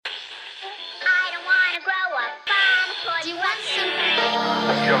Do you want some?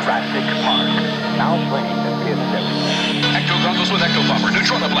 Jurassic Park. Now playing at theaters everywhere. Ecto goggles with Ecto Bomber,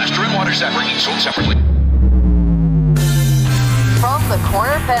 Neutrona Blaster, and Water Zapper, each sold separately. From the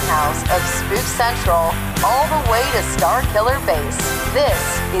corner penthouse of Spook Central all the way to Star Killer Base, this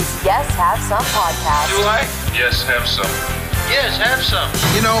is Yes Have Some Podcast. Do I? Yes, have some. Yes, have some.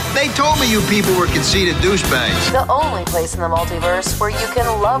 You know, they told me you people were conceited douchebags. The only place in the multiverse where you can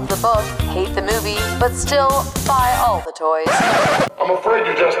love the book, hate the movie, but still buy all the toys. I'm afraid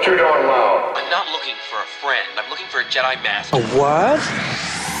you're just too darn loud. I'm not looking for a friend. I'm looking for a Jedi Master. What?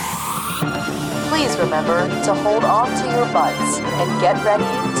 Please remember to hold on to your butts and get ready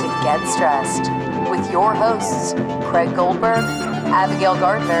to get stressed. With your hosts, Craig Goldberg, Abigail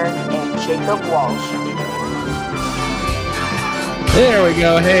Gardner, and Jacob Walsh. There we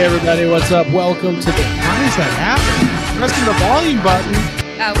go. Hey, everybody. What's up? Welcome to the... How does that happen? Pressing the volume button.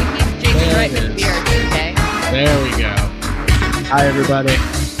 We keep Jacob right with the beard today. There we go. Hi, everybody.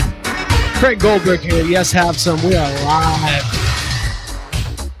 Craig Goldberg here. Yes, have some. We are live.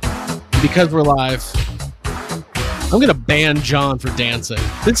 Because we're live, I'm going to ban John for dancing.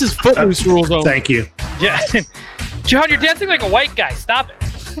 This is Footloose rules only. Thank you. Yeah. John, you're dancing like a white guy. Stop it.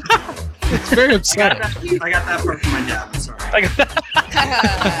 It's very upsetting. I got that part from my dad. I'm sorry.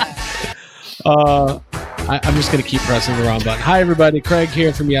 I'm just going to keep pressing the wrong button. Hi, everybody. Craig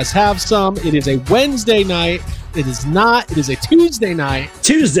here from Yes Have Some. It is a Wednesday night. It is not. It is a Tuesday night.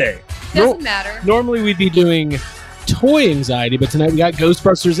 Tuesday. Doesn't matter. Normally, we'd be doing toy anxiety, but tonight we got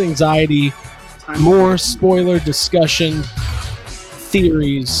Ghostbusters anxiety. More spoiler discussion,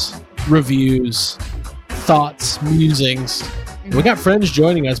 theories, reviews, thoughts, musings. We got friends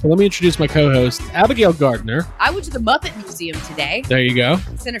joining us, but let me introduce my co-host, Abigail Gardner. I went to the Muppet Museum today. There you go.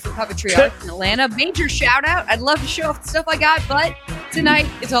 Center for Puppetry Arts in Atlanta. Major shout out. I'd love to show off the stuff I got, but tonight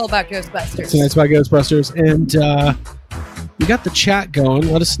it's all about Ghostbusters. Tonight's about Ghostbusters. And we got the chat going.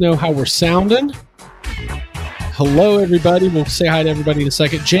 Let us know how we're sounding. Hello, everybody. We'll say hi to everybody in a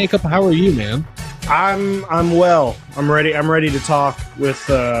second. Jacob, how are you, man? I'm well. I'm ready to talk with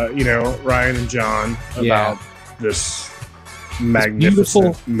Ryan and John about this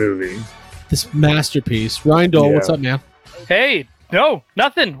magnificent movie. This masterpiece. Ryan Dole, what's up, man? Hey, no,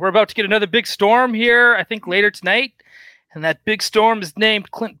 nothing. We're about to get another big storm here, I think later tonight. And that big storm is named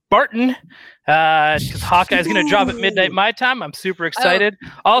Clint Barton. Because Hawkeye's going to drop at midnight my time. I'm super excited.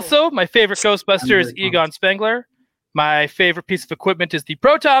 Also, my favorite Ghostbuster is Egon Spengler. My favorite piece of equipment is the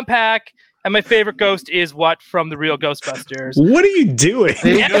Proton Pack. And my favorite ghost is what from the real Ghostbusters. What are you doing?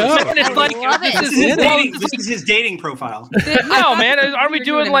 Yeah, it's like, this is his dating profile. No, man. Are we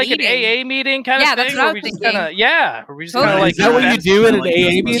doing like an AA meeting kind of thing? That's what I was thinking. Are we just kind of like... Is that what you do at an AA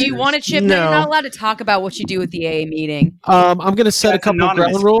meeting? Do you want to chip in? You're not allowed to talk about what you do at the AA meeting. I'm going to set a couple of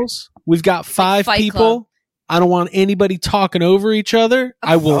ground rules. We've got 5 people. Club. I don't want anybody talking over each other.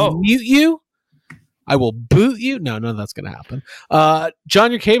 I will mute you. I will boot you. No, none of that's going to happen.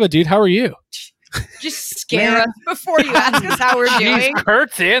 John Yerkeva, dude, how are you? Just scare us before you ask us how we're doing.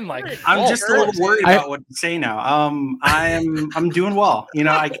 Kurt's in like. I'm just a little worried about what to say now. I'm doing well. You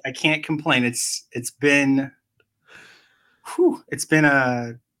know, I can't complain. It's been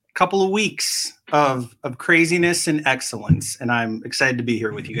a couple of weeks of craziness and excellence, and I'm excited to be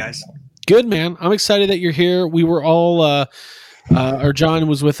here with you guys. Good, man. I'm excited that you're here. We were all. John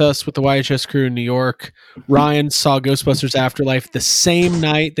was with us with the YHS crew in New York. Ryan saw Ghostbusters Afterlife the same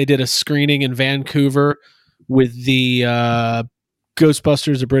night. They did a screening in Vancouver with the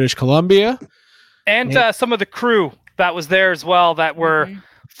Ghostbusters of British Columbia. And some of the crew that was there as well that were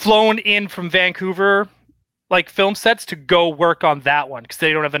flown in from Vancouver, like film sets, to go work on that one because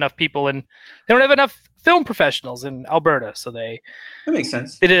they don't have enough people and they don't have enough film professionals in Alberta. So that makes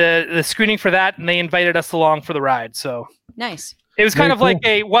sense. They did a screening for that and they invited us along for the ride. So nice. It was kind of like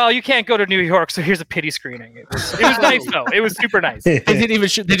you can't go to New York, so here's a pity screening. It was nice though. It was super nice. They didn't even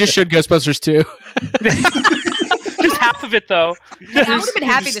they just showed Ghostbusters 2. Just half of it though. Yeah, I would have been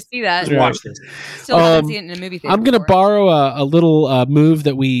happy to see that. Watch this. Still haven't seen it in a movie theater. I'm going to borrow a little move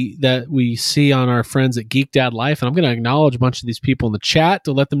that we see on our friends at Geek Dad Life, and I'm going to acknowledge a bunch of these people in the chat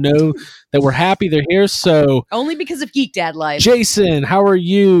to let them know that we're happy they're here. So only because of Geek Dad Life. Jason, how are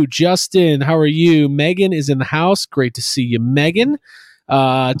you? Justin, how are you? Megan is in the house. Great to see you, Megan.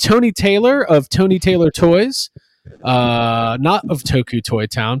 Tony Taylor of Tony Taylor Toys. Not of Toku Toy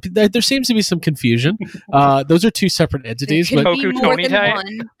Town. There seems to be some confusion. Those are 2 separate entities. There can be more than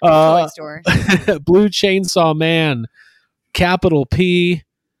one toy store. Blue Chainsaw Man, Capital P,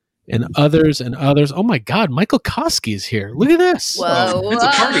 and others. Oh my God, Michael Koski is here. Look at this. Whoa. It's a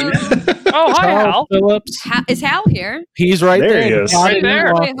party. Oh, hi, Hal. Phillips. Is Hal here? He's right there. He is. Right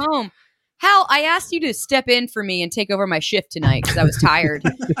there. Way home. Hal, I asked you to step in for me and take over my shift tonight because I was tired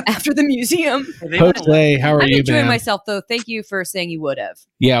after the museum. Jose, how are I'm you, enjoying man? myself, though. Thank you for saying you would have.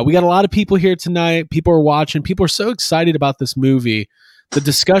 Yeah, we got a lot of people here tonight. People are watching. People are so excited about this movie. The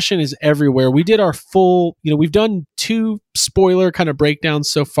discussion is everywhere. We did our full, we've done 2 spoiler kind of breakdowns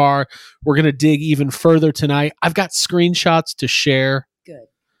so far. We're going to dig even further tonight. I've got screenshots to share. Good.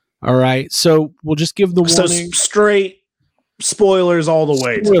 All right. So we'll just give the So warning. straight spoilers all the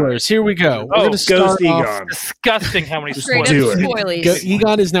way. Spoilers. Here we go. We're going to start Ghost off. Egon. Disgusting how many Straight spoilers. up spoilies.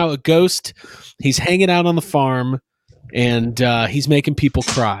 Egon is now a ghost. He's hanging out on the farm, and he's making people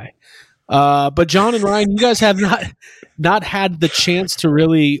cry. But John and Ryan, you guys have not had the chance to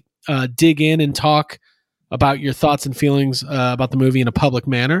really dig in and talk about your thoughts and feelings about the movie in a public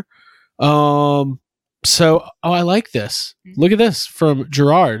manner. I like this. Look at this from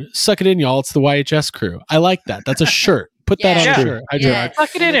Gerard. Suck it in, y'all. It's the YHS crew. I like that. That's a shirt. Put that on a shirt. Hi, Gerard.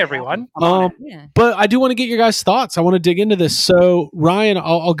 Suck it in, everyone. But I do want to get your guys' thoughts. I want to dig into this. So, Ryan,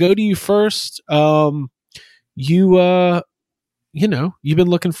 I'll go to you first. You've been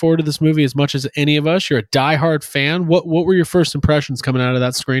looking forward to this movie as much as any of us. You're a diehard fan. What were your first impressions coming out of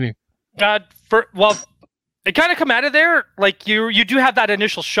that screening? It kind of come out of there like you do have that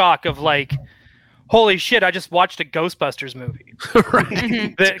initial shock of like, holy shit! I just watched a Ghostbusters movie,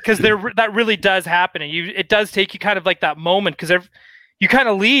 right? Because that really does happen, and it does take you kind of like that moment because you kind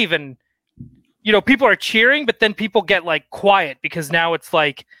of leave and people are cheering, but then people get like quiet because now it's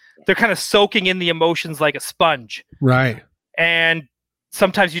like they're kind of soaking in the emotions like a sponge, right? And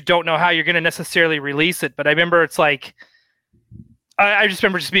sometimes you don't know how you're going to necessarily release it. But I remember it's like, I just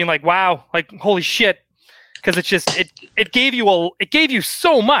remember just being like, wow, like, holy shit. Cause it's just, it gave you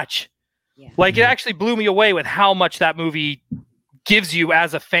so much. Yeah. Like it actually blew me away with how much that movie gives you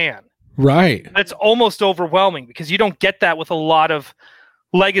as a fan. Right. It's almost overwhelming because you don't get that with a lot of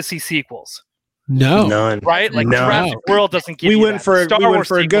legacy sequels. No. None. Right? Like Jurassic World doesn't give you we went for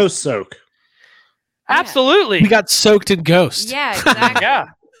a ghost soak. Absolutely. We got soaked in Ghost. Yeah, exactly. Yeah.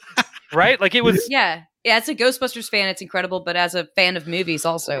 Right? Like it was. Yeah, as a Ghostbusters fan, it's incredible. But as a fan of movies,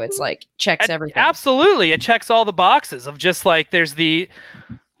 also, it's like checks everything. Absolutely. It checks all the boxes of just like there's this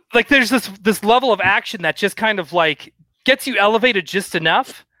level of action that just kind of like gets you elevated just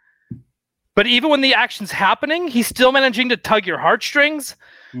enough. But even when the action's happening, he's still managing to tug your heartstrings.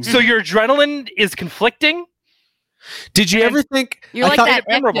 Mm-hmm. So your adrenaline is conflicting. Did you ever think you're like that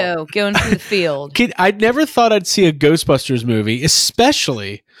Ecto going through the field? I never thought I'd see a Ghostbusters movie,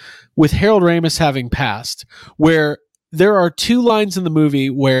 especially with Harold Ramis having passed, where there are 2 lines in the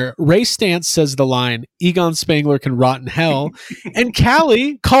movie where Ray Stantz says the line, Egon Spengler can rot in hell, and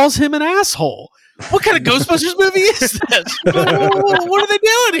Callie calls him an asshole. What kind of Ghostbusters movie is this? What are they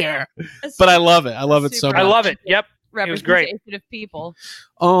doing here? But I love it. I love it so much. I love it. Yep. It was great. Representation of people.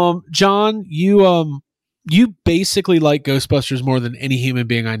 John, you basically like Ghostbusters more than any human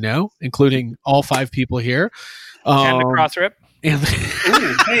being I know, including all 5 people here. And the cross rip. Ooh,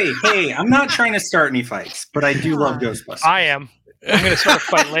 hey, I'm not trying to start any fights, but I do love Ghostbusters. I am. I'm going to start a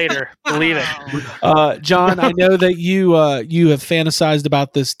fight later. Believe it. John, I know that you have fantasized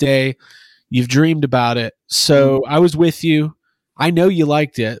about this day. You've dreamed about it. So I was with you. I know you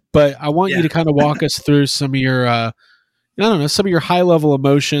liked it, but I want you to kind of walk us through some of your, some of your high level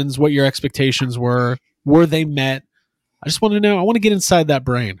emotions, what your expectations were. Were they met? I just want to know. I want to get inside that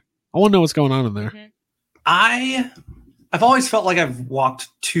brain. I want to know what's going on in there. I've always felt like I've walked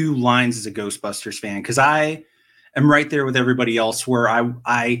 2 lines as a Ghostbusters fan because I am right there with everybody else where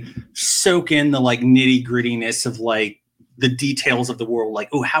I soak in the like nitty grittiness of like the details of the world. Like,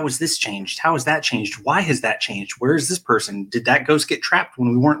 oh, how has this changed? How has that changed? Why has that changed? Where is this person? Did that ghost get trapped when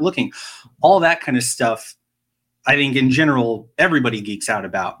we weren't looking? All that kind of stuff. I think in general, everybody geeks out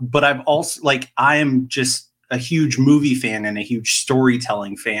about, but I've also I am just a huge movie fan and a huge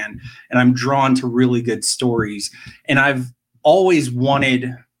storytelling fan, and I'm drawn to really good stories. And I've always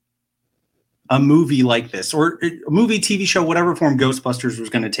wanted a movie like this, or a movie, TV show, whatever form Ghostbusters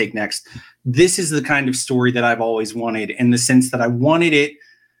was going to take next. This is the kind of story that I've always wanted, in the sense that I wanted it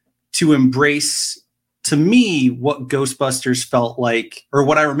to embrace, to me, what Ghostbusters felt like, or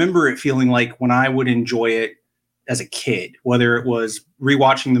what I remember it feeling like when I would enjoy it as a kid, whether it was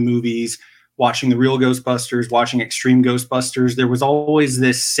rewatching the movies, watching the real Ghostbusters, watching Extreme Ghostbusters. There was always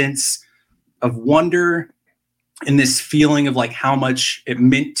this sense of wonder and this feeling of like how much it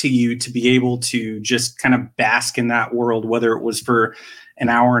meant to you to be able to just kind of bask in that world, whether it was for an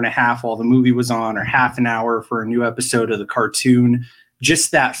hour and a half while the movie was on, or half an hour for a new episode of the cartoon. Just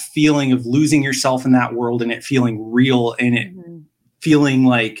that feeling of losing yourself in that world and it feeling real, and it feeling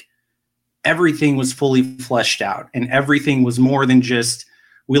like everything was fully fleshed out and everything was more than just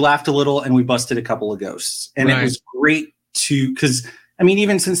we laughed a little, and we busted a couple of ghosts. And it was great because, I mean,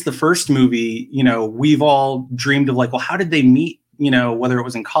 even since the first movie, you know, we've all dreamed of like, well, how did they meet, you know, whether it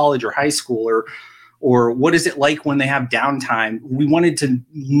was in college or high school, or what is it like when they have downtime? We wanted to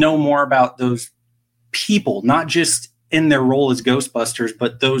know more about those people, not just in their role as Ghostbusters,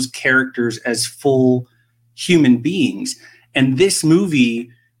 but those characters as full human beings. And this movie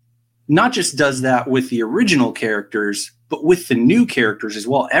not just does that with the original characters, but with the new characters as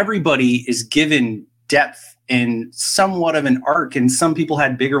well. Everybody is given depth and somewhat of an arc, and some people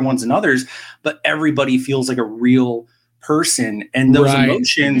had bigger ones than others, but everybody feels like a real person. And those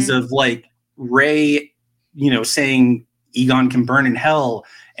emotions of like Ray, you know, saying Egon can burn in hell,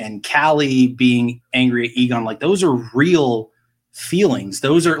 and Callie being angry at Egon, like those are real feelings.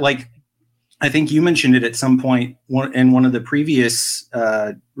 Those are like, I think you mentioned it at some point in one of the previous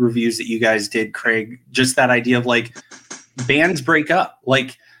reviews that you guys did, Craig, just that idea of like bands break up,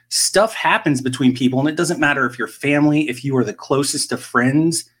 like stuff happens between people, and it doesn't matter if you're family, if you are the closest of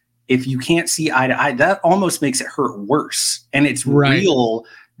friends, if you can't see eye to eye, that almost makes it hurt worse. And it's real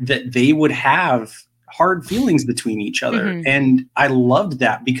that they would have hard feelings between each other. And I loved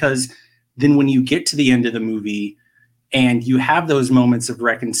that, because then when you get to the end of the movie and you have those moments of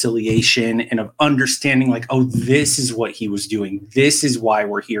reconciliation and of understanding, like, oh, this is what he was doing. This is why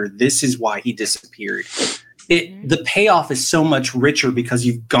we're here. This is why he disappeared. The payoff is so much richer because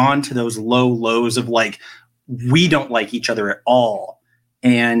you've gone to those low lows of like, we don't like each other at all.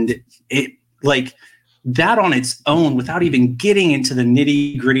 And it like that on its own, without even getting into the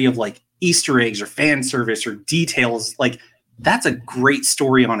nitty gritty of like Easter eggs or fan service or details, like that's a great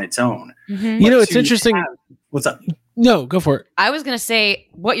story on its own. You know, it's interesting. What's up? No, go for it. I was going to say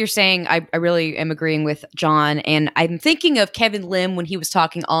what you're saying. I really am agreeing with John. And I'm thinking of Kevin Lim when he was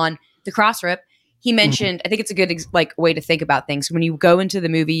talking on the Crossrip. He mentioned, I think it's a good way to think about things. When you go into the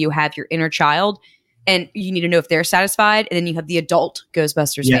movie, you have your inner child and you need to know if they're satisfied. And then you have the adult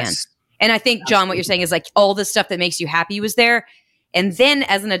Ghostbusters fan. And I think, John, what you're saying is like all the stuff that makes you happy was there. And then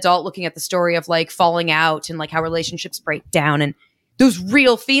as an adult looking at the story of like falling out and like how relationships break down and those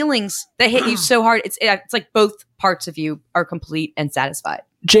real feelings that hit you so hard. It's like both parts of you are complete and satisfied.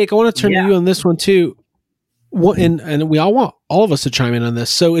 Jake, I want to turn to you on this one too. And we all want all of us to chime in on this.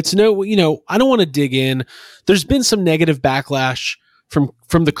 So it's no, you know, I don't want to dig in. There's been some negative backlash from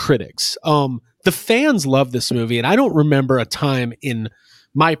the critics. The fans love this movie, and I don't remember a time in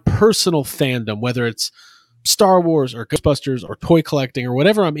my personal fandom, whether it's Star Wars or Ghostbusters or toy collecting or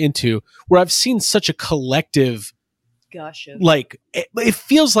whatever I'm into, where I've seen such a collective. Gotcha. Like it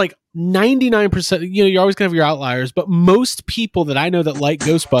feels like 99%, you know, you're always gonna have your outliers, but most people that I know that like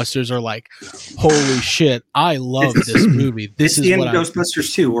Ghostbusters are like, holy shit, I love this movie. This is the what end of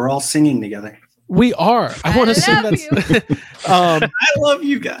Ghostbusters 2. We're all singing together. We are. I want to sing that. I love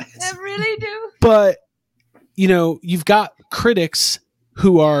you guys. I really do. But you know, you've got critics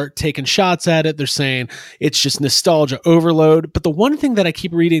who are taking shots at it. They're saying it's just nostalgia overload. But the one thing that I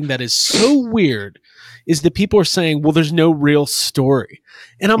keep reading that is so weird is that people are saying, well, there's no real story.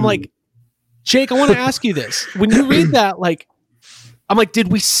 And I'm like, Jake, I want to ask you this. When you read that, like, I'm like,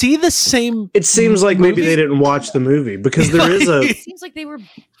 did we see the same? It seems like maybe they didn't watch the movie, because there is a. It seems like they were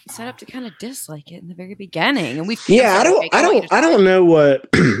set up to kind of dislike it in the very beginning, and I don't know what.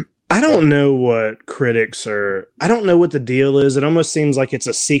 I don't know what critics are. I don't know what the deal is. It almost seems like it's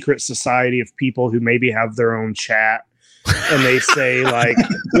a secret society of people who maybe have their own chat, and they say like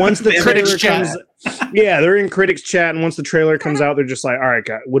once the trailer comes, they're in critics chat, and once the trailer comes out, they're just like, all right,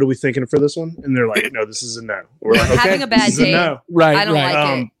 guys, what are we thinking for this one? And they're like, no, this is a no. We're like, okay, having a bad day. No. Right, I don't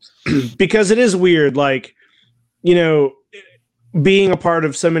like it because it is weird. Like, you know, being a part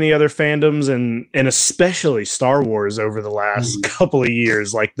of so many other fandoms and especially Star Wars over the last couple of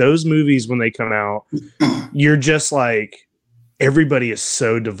years, like those movies, when they come out, you're just like, everybody is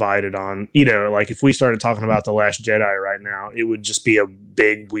so divided on, you know, like if we started talking about The Last Jedi right now, it would just be a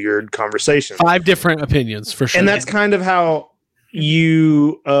big, weird conversation. 5 different opinions for sure. And that's kind of how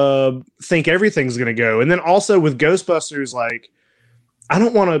you think everything's going to go. And then also with Ghostbusters, like, I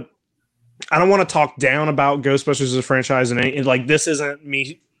don't want to talk down about Ghostbusters as a franchise, and like this isn't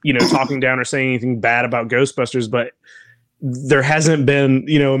me, you know, talking down or saying anything bad about Ghostbusters, but there hasn't been,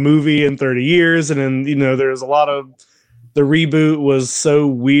 you know, a movie in 30 years, and then, you know, there's a lot of the reboot was so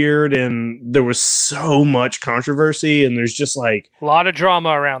weird, and there was so much controversy, and there's just like a lot of drama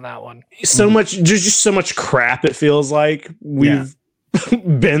around that one. So much, there's just so much crap. It feels like we've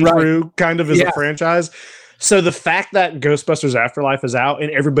been through kind of as a franchise. So the fact that Ghostbusters Afterlife is out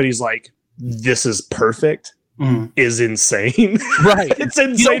and everybody's like, this is perfect, is insane. Right. It's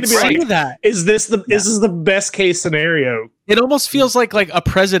insane to be like that. Is this the best case scenario? It almost feels like a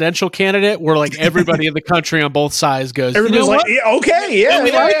presidential candidate where like everybody in the country on both sides goes, everybody's like, okay, yeah,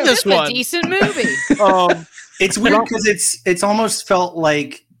 we like this It's a one. decent movie. It's weird because it's almost felt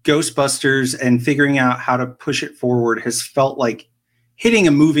like Ghostbusters and figuring out how to push it forward has felt like hitting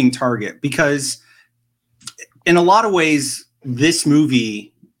a moving target, because in a lot of ways, this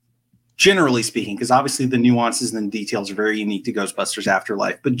movie, generally speaking, because obviously the nuances and the details are very unique to Ghostbusters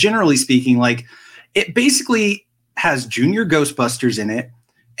Afterlife, but generally speaking, like it basically has Junior Ghostbusters in it,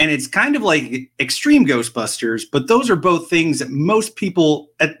 and it's kind of like Extreme Ghostbusters, but those are both things that most people,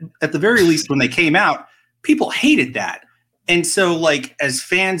 at the very least when they came out, people hated that. And so like as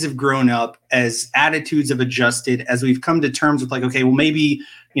fans have grown up, as attitudes have adjusted, as we've come to terms with like, okay, well maybe,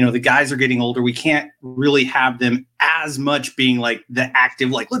 you know, the guys are getting older, we can't really have them as much being like the active,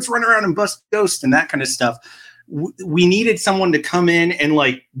 like let's run around and bust ghosts and that kind of stuff. We needed someone to come in and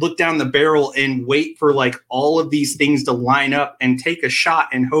like look down the barrel and wait for like all of these things to line up and take a shot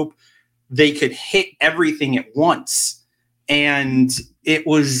and hope they could hit everything at once. And it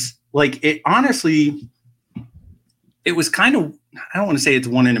was like, it honestly, it was kind of, I don't want to say it's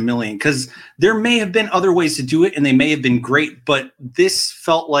 1 in a million, because there may have been other ways to do it and they may have been great, but this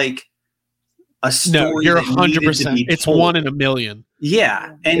felt like a story. No, you're 100%. It's 1 in a million.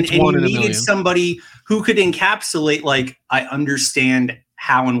 Yeah. And you needed somebody who could encapsulate, like, I understand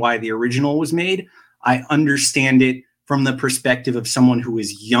how and why the original was made. I understand it from the perspective of someone who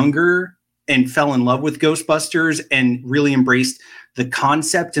is younger and fell in love with Ghostbusters and really embraced the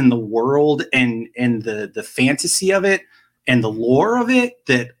concept and the world and the fantasy of it and the lore of it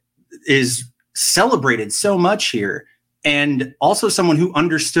that is celebrated so much here. And also someone who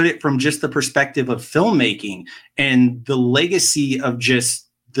understood it from just the perspective of filmmaking and the legacy of just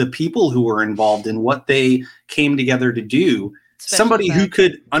the people who were involved in what they came together to do. Somebody who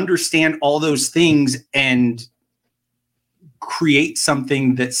could understand all those things and create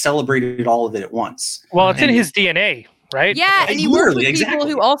something that celebrated all of it at once. Well, it's in his DNA, right? Yeah, and he worked with people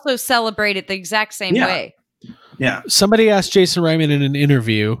who also celebrate it the exact same way. Yeah. Somebody asked Jason Reitman in an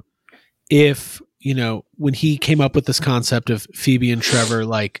interview if, you know, when he came up with this concept of Phoebe and Trevor,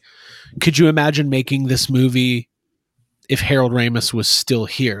 like, could you imagine making this movie if Harold Ramis was still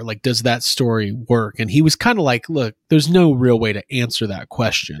here? Like, does that story work? And he was kind of like, look, there's no real way to answer that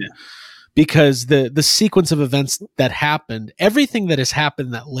question. Yeah. Because the sequence of events that happened, everything that has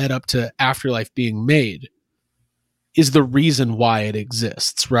happened that led up to Afterlife being made is the reason why it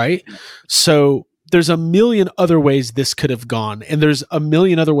exists, right? So there's a million other ways this could have gone, and there's a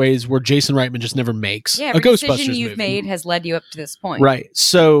million other ways where Jason Reitman just never makes a Ghostbusters decision you've movie. made has led you up to this point. Right.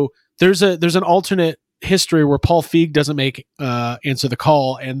 So there's an alternate history where Paul Feig doesn't make Answer the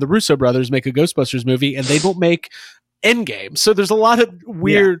Call, and the Russo brothers make a Ghostbusters movie, and they don't make Endgame. So there's a lot of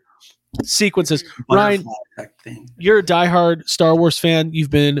weird sequences. Ryan, you're a diehard Star Wars fan. You've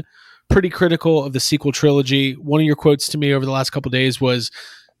been pretty critical of the sequel trilogy. One of your quotes to me over the last couple of days was,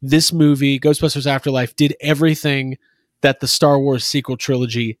 this movie, Ghostbusters Afterlife, did everything that the Star Wars sequel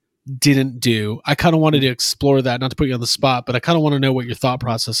trilogy didn't do. I kind of wanted to explore that, not to put you on the spot, but I kind of want to know what your thought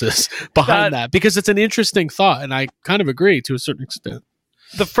process is behind that, because it's an interesting thought, and I kind of agree to a certain extent.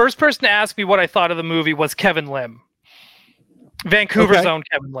 The first person to ask me what I thought of the movie was Kevin Lim. Vancouver's own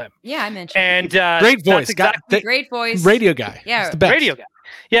Kevin Lim. Yeah, I mentioned. And great voice. Great voice. Radio guy. Yeah. He's the best. Radio guy.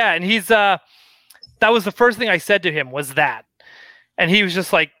 Yeah, and he's that was the first thing I said to him was that. And he was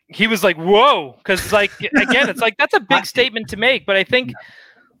just like, whoa, because like, again, it's like, that's a big statement to make. But I think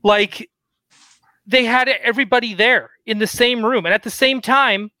like they had everybody there in the same room. And at the same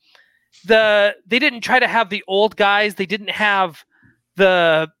time, they didn't try to have the old guys. They didn't have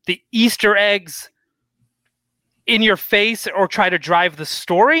the Easter eggs in your face or try to drive the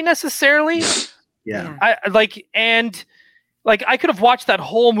story necessarily. Yeah. I could have watched that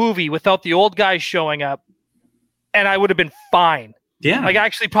whole movie without the old guys showing up and I would have been fine. Yeah. Like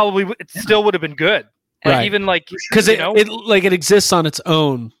actually probably it still would have been good. Right. Even like, because it exists on its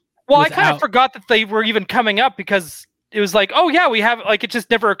own. Well, I kind of forgot that they were even coming up because it was like, oh yeah, we have, like, it just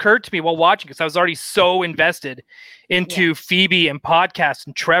never occurred to me while watching because I was already so invested into Phoebe and podcast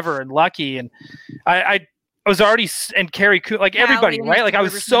and Trevor and Lucky. And I was already, and Carrie Coon, like everybody, right? Like I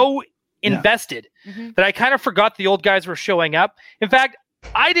was so invested that I kind of forgot the old guys were showing up. In fact,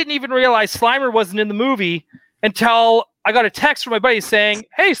 I didn't even realize Slimer wasn't in the movie until I got a text from my buddy saying,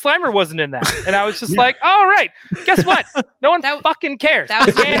 hey, Slimer wasn't in that. And I was just like, all right, guess what? No one fucking cares.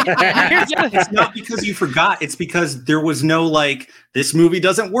 It's not because you forgot. It's because there was no, like, this movie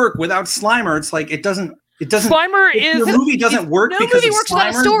doesn't work without Slimer. It's like, it doesn't It doesn't. Slimer if is your movie doesn't work no because movie of works without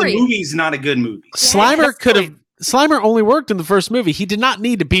a Slimer. story. The movie's not a good movie. Slimer only worked in the first movie. He did not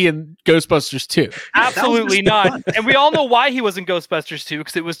need to be in Ghostbusters 2. Absolutely not. And we all know why he was in Ghostbusters 2,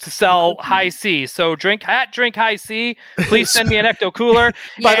 because it was to sell High C. So drink High C. Please send me an Ecto Cooler.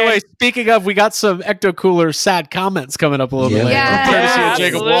 By the way, speaking of, we got some Ecto Cooler sad comments coming up a little bit later. Yeah,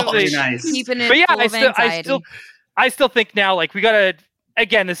 Jacob absolutely. Walsh. Nice. Keeping it But yeah, full of anxiety. I still think now, like, we gotta,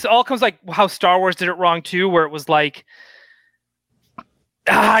 again, this all comes like how Star Wars did it wrong too, where it was like,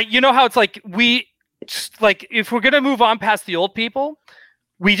 you know how it's like, if we're gonna move on past the old people,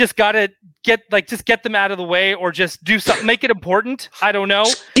 we just gotta get them out of the way, or just do something, make it important. I don't know,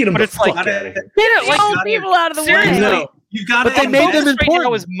 but it's like, out of here. Old people out of the way. seriously, No, you got But they made them right now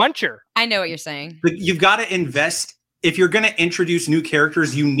important. is Muncher. I know what you're saying. You've got to invest. If you're going to introduce new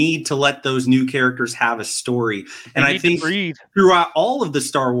characters, you need to let those new characters have a story. And I think throughout all of the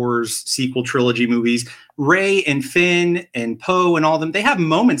Star Wars sequel trilogy movies, Rey and Finn and Poe and all of them, they have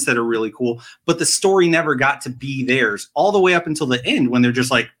moments that are really cool, but the story never got to be theirs all the way up until the end when they're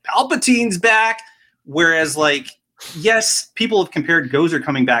just like, Palpatine's back. Whereas, like, yes, people have compared Gozer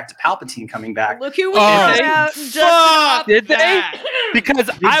coming back to Palpatine coming back. Look who we got out and dusted Did they?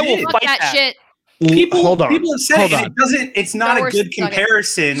 Because I will fight that shit. People have said Hold it. on. It doesn't. It's not a good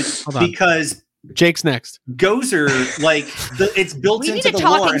comparison because Jake's next. Gozer, like, it's built We into need a the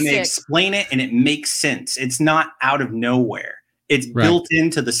lore, talking and they stick. explain it, and it makes sense. It's not out of nowhere. It's built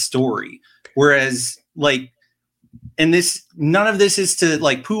into the story. Whereas, like, and this, none of this is to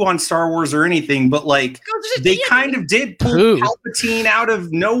like poo on Star Wars or anything, but like they kind of did pull Palpatine out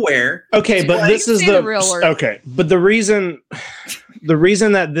of nowhere. Okay, but this is the real word. okay. But the reason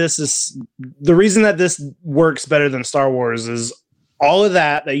that this works better than Star Wars is all of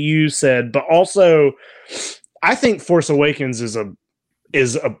that you said, but also I think Force Awakens is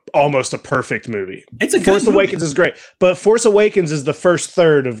almost a perfect movie. It's a good Force movie. Awakens is great, but Force Awakens is the first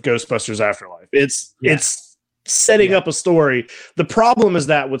third of Ghostbusters Afterlife. It's setting up a story. The problem is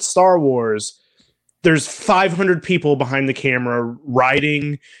that with Star Wars, there's 500 people behind the camera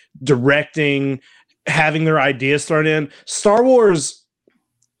writing, directing, having their ideas thrown in. Star Wars,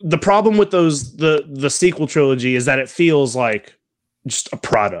 the problem with the sequel trilogy is that it feels like just a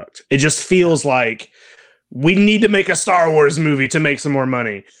product. It just feels like we need to make a Star Wars movie to make some more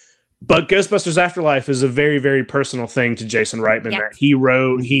money. But Ghostbusters Afterlife is a very, very personal thing to Jason Reitman that he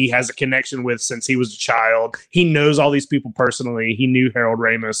wrote. He has a connection with since he was a child. He knows all these people personally. He knew Harold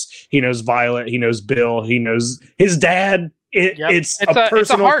Ramis. He knows Violet. He knows Bill. He knows his dad. It's a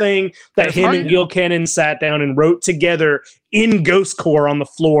personal thing that him and Gil Cannon sat down and wrote together in Ghost Corps on the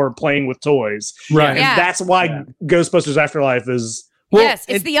floor playing with toys. Right. And Yeah. that's why Ghostbusters Afterlife is... yes,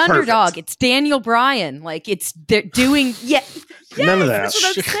 it's the underdog. It's Daniel Bryan. Like, they're doing... None of that. That's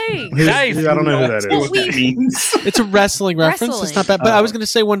what I'm saying. I don't know who that is. It's a wrestling reference. It's not bad. But I was going to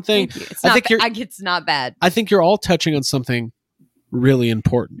say one thing. It's not it's not bad. I think you're all touching on something really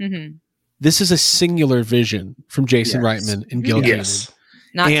important. Mm-hmm. This is a singular vision from Jason Reitman and Gil Cannon.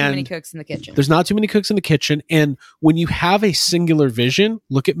 Not too many cooks in the kitchen. There's not too many cooks in the kitchen. And when you have a singular vision,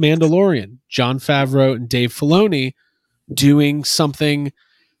 look at Mandalorian, Jon Favreau and Dave Filoni doing something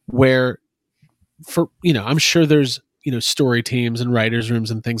where, I'm sure there's, story teams and writers' rooms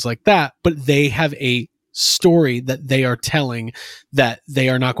and things like that, but they have a story that they are telling that they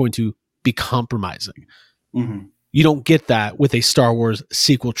are not going to be compromising. Mm-hmm. You don't get that with a Star Wars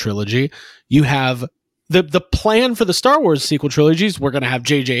sequel trilogy. You have the plan for the Star Wars sequel trilogies. We're going to have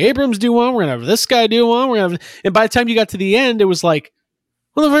J.J. Abrams do one. We're going to have this guy do one. And by the time you got to the end, it was like,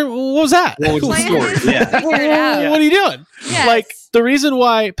 what was that? What was the story? Yeah. What are you doing? Yes. Like, the reason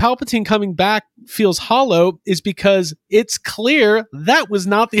why Palpatine coming back feels hollow is because it's clear that was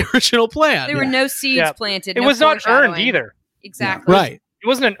not the original plan. There were no seeds planted. It no was not earned foreshadowing. either. Exactly. Right. It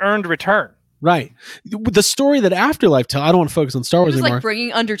wasn't an earned return. Right. The story that Afterlife tells, I don't want to focus on Star It Wars was anymore. like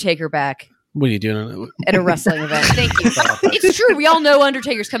bringing Undertaker back What are you doing? at a wrestling event. Thank you. It's true. We all know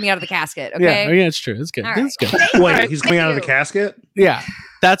Undertaker's coming out of the casket. Okay. Yeah, it's true. It's good. All right. It's good. Wait, he's coming out of the casket? Yeah.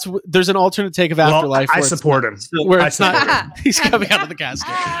 There's an alternate take of Afterlife. I where it's support him. Where it's not. He's coming out of the casket.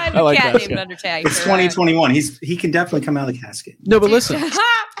 I like cat that. named Undertaker. It's 2021. He can definitely come out of the casket. No, but listen.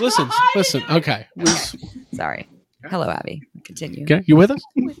 Okay. Sorry. Hello, Abby. Continue. Okay, you with us?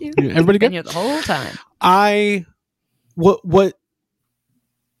 I'm with you. Everybody Been good? here the whole time.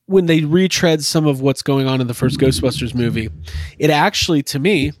 When they retread some of what's going on in the first Ghostbusters movie, it actually, to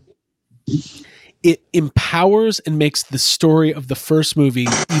me, it empowers and makes the story of the first movie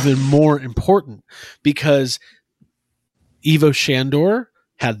even more important because Ivo Shandor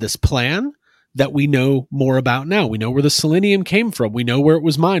had this plan. that we know more about now. We know where the selenium came from. We know where it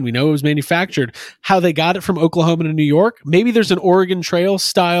was mined. We know it was manufactured. How they got it from Oklahoma to New York. Maybe there's an Oregon Trail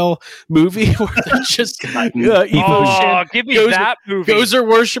style movie where they're just give me that movie. Gozer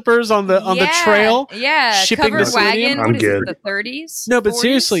worshippers on the trail. Yeah, shipping covered the wagon. selenium. What is it, the 30s? No, but 40s?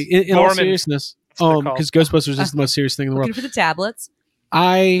 seriously, in all seriousness, called. because Ghostbusters is the most serious thing in the world. Looking for the tablets.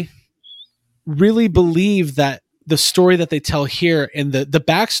 I really believe that the story that they tell here and the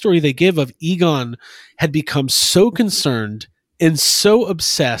backstory they give of Egon had become so concerned and so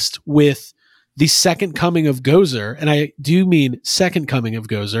obsessed with the second coming of Gozer. And I do mean second coming of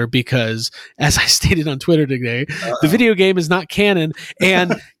Gozer because, as I stated on Twitter today, the video game is not canon.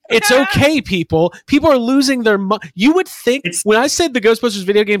 And it's okay, people. People are losing their mind. You would think, when I said the Ghostbusters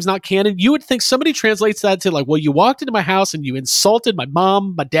video game is not canon, you would think somebody translates that to like, well, you walked into my house and you insulted my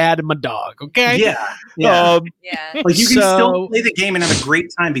mom, my dad, and my dog. Okay. Yeah. Yeah. Like you can still play the game and have a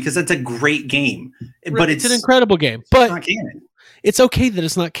great time because it's a great game, but it's an incredible game. But not canon. It's okay that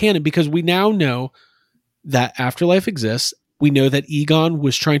it's not canon because we now know that Afterlife exists. We know that Egon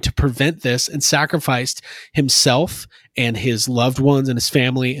was trying to prevent this and sacrificed himself and his loved ones and his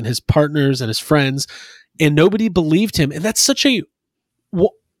family and his partners and his friends, and nobody believed him. And that's such a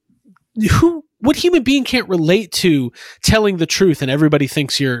what human being can't relate to telling the truth and everybody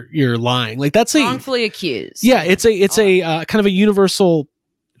thinks you're lying? Like that's wrongfully accused. Yeah, it's a kind of a universal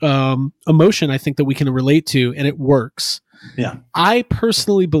emotion I think that we can relate to, and it works. Yeah. I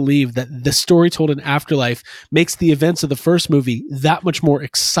personally believe that the story told in Afterlife makes the events of the first movie that much more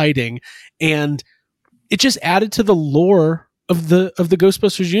exciting, and it just added to the lore of the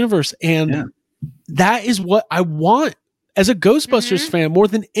Ghostbusters universe. And that is what I want as a Ghostbusters fan more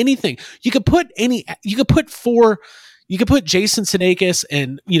than anything. You could put Jason Sudeikis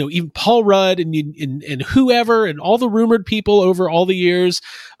and even Paul Rudd and whoever and all the rumored people over all the years.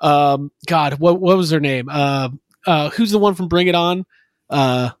 God, what was her name? Who's the one from Bring It On?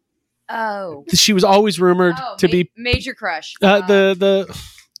 She was always rumored to be Major Crush. The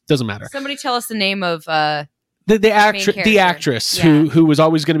doesn't matter. Somebody tell us the name of the actress who was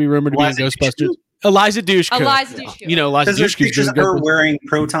always going to be rumored to be in Ghostbusters. Eliza Dushku. Eliza Dushku. Eliza Dushku. Her wearing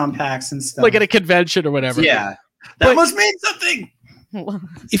proton packs and stuff, like at a convention or whatever. Yeah, that must mean something.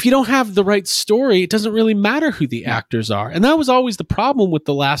 If you don't have the right story, it doesn't really matter who the actors are. And that was always the problem with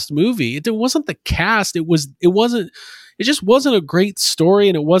the last movie. It wasn't the cast. It just wasn't a great story,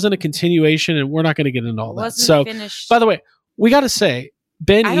 and it wasn't a continuation, and we're not going to get into all that. So, finished. By the way, we got to say,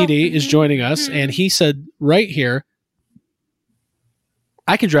 Ben Eady is joining us, and he said right here,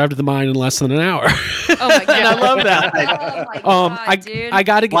 I can drive to the mine in less than an hour. Oh my God. And I love that. Oh my God, dude. I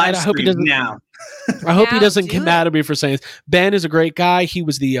got to get, I hope he doesn't now. I hope he doesn't get mad at me for saying this. Ben is a great guy. He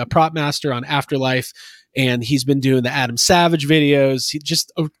was the prop master on Afterlife, and he's been doing the Adam Savage videos. He's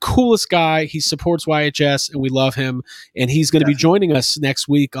just a coolest guy. He supports YHS, and we love him. And he's going to be joining us next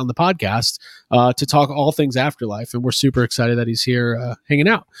week on the podcast to talk all things Afterlife. And we're super excited that he's here hanging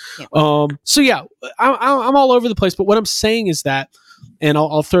out. Yeah. I'm all over the place. But what I'm saying is that, and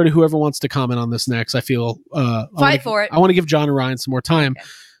I'll throw to whoever wants to comment on this next. I feel fight for it. I want to give John and Ryan some more time. Okay.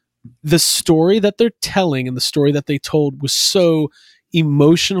 The story that they're telling and the story that they told was so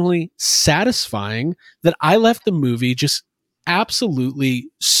emotionally satisfying that I left the movie just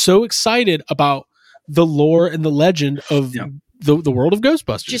absolutely so excited about the lore and the legend of the world of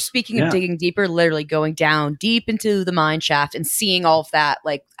Ghostbusters. Just speaking of digging deeper, literally going down deep into the mine shaft and seeing all of that,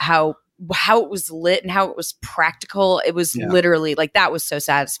 like how it was lit and how it was practical. It was literally like, that was so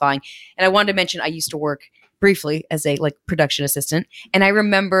satisfying. And I wanted to mention, I used to work briefly as a production assistant, and I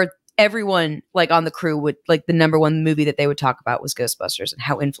remember everyone on the crew would the number one movie that they would talk about was Ghostbusters and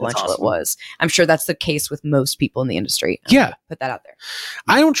how influential it was. I'm sure that's the case with most people in the industry. Put that out there.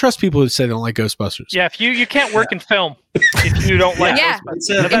 I don't trust people who say they don't like Ghostbusters. Yeah, if you can't work in film if you don't like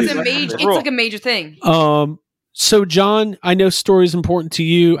Ghostbusters. It's like a major thing. So John, I know story is important to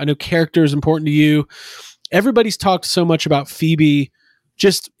you. I know character is important to you. Everybody's talked so much about Phoebe.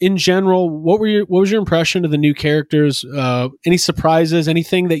 Just in general, what was your impression of the new characters? Any surprises?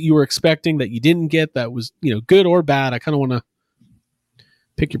 Anything that you were expecting that you didn't get that was good or bad? I kind of want to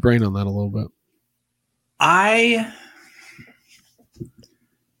pick your brain on that a little bit. I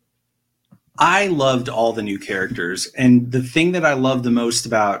loved all the new characters, and the thing that I loved the most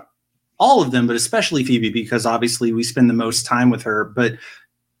about all of them, but especially Phoebe, because obviously we spend the most time with her. But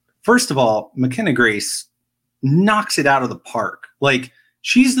first of all, McKenna Grace knocks it out of the park.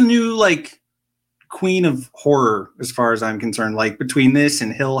 She's the new queen of horror as far as I'm concerned. Between this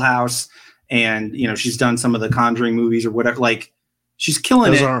and Hill House, and she's done some of the Conjuring movies or whatever. She's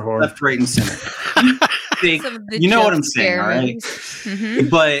killing it left, right, and center. You know what I'm saying, all right? Mm-hmm.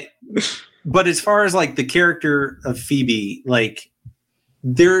 But But as far as like the character of Phoebe, like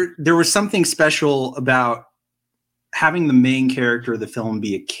there was something special about having the main character of the film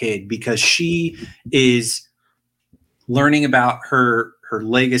be a kid, because she is learning about her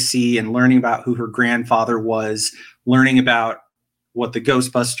legacy and learning about who her grandfather was, learning about what the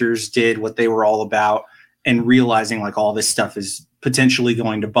Ghostbusters did, what they were all about, and realizing like all this stuff is potentially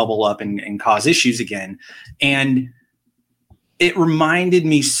going to bubble up and cause issues again. And it reminded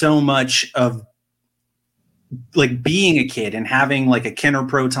me so much of like being a kid and having like a Kenner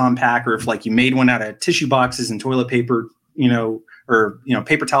proton pack, or if like you made one out of tissue boxes and toilet paper, or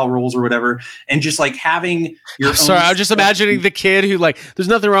paper towel rolls or whatever, and just like having your Sorry, I was just imagining the kid who like, there's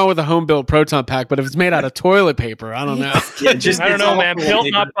nothing wrong with a home built proton pack, but if it's made out of toilet paper, I don't know. I don't know, man. Built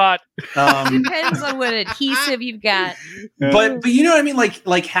not bought. Depends on what adhesive you've got. But you know what I mean?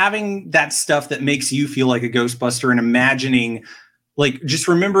 Like having that stuff that makes you feel like a Ghostbuster, and imagining, like just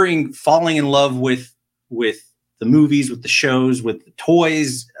remembering falling in love with the movies, with the shows, with the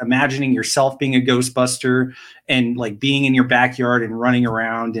toys, imagining yourself being a Ghostbuster and like being in your backyard and running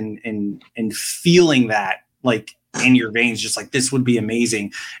around and feeling that like in your veins, just like this would be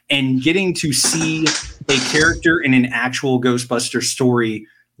amazing. And getting to see a character in an actual Ghostbuster story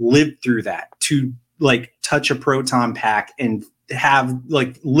live through that, to like touch a proton pack and have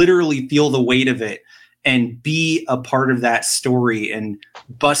like literally feel the weight of it and be a part of that story and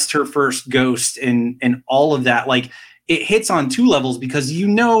bust her first ghost and all of that. Like it hits on two levels, because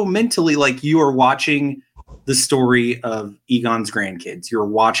mentally like you are watching the story of Egon's grandkids. You're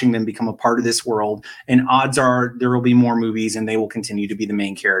watching them become a part of this world, and odds are there will be more movies and they will continue to be the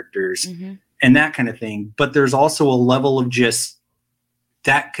main characters and that kind of thing. But there's also a level of just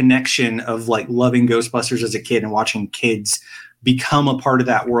that connection of like loving Ghostbusters as a kid and watching kids become a part of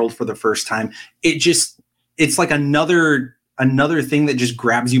that world for the first time. It's like another thing that just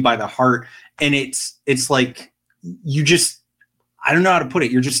grabs you by the heart. And it's like, I don't know how to put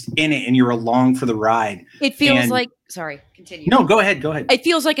it. You're just in it and you're along for the ride. It feels sorry, continue. No, go ahead. It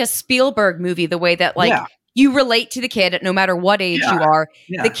feels like a Spielberg movie, the way that you relate to the kid no matter what age you are.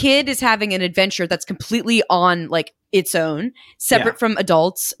 Yeah. The kid is having an adventure that's completely on like its own, separate from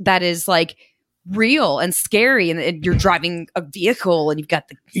adults, that is like real and scary, and you're driving a vehicle and you've got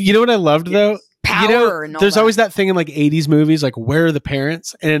the what I loved though, power and all there's that. always that thing in like 80s movies, like where are the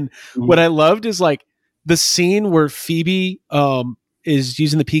parents? And what I loved is like the scene where Phoebe is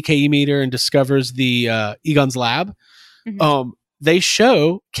using the PKE meter and discovers the Egon's lab. They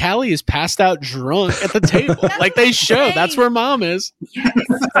show Callie is passed out drunk at the table. Like they show that's where mom is.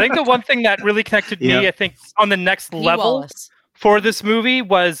 I think the one thing that really connected me, I think on the next level for this movie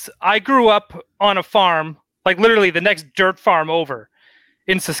was I grew up on a farm, like literally the next dirt farm over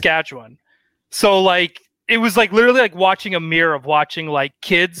in Saskatchewan. So like, it was like literally like watching a mirror of watching like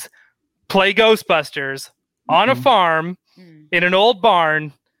kids play Ghostbusters on a farm in an old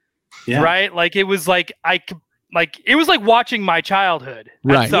barn. Yeah. Right. Like it was like, it was like watching my childhood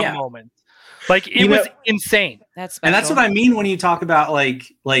at some moment. Like it was insane. That's and that's what I mean when you talk about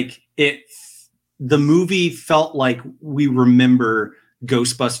like it. The movie felt like we remember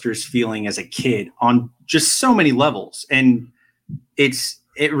Ghostbusters feeling as a kid on just so many levels, and it's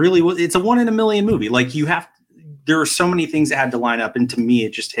a 1 in a million movie. Like there are so many things that had to line up, and to me, it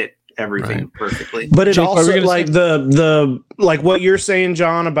just hit everything perfectly. But it also like the like what you're saying,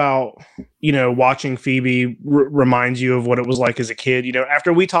 John, about watching Phoebe reminds you of what it was like as a kid.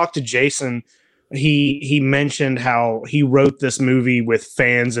 After we talked to Jason, he mentioned how he wrote this movie with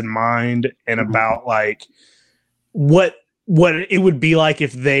fans in mind and about like what it would be like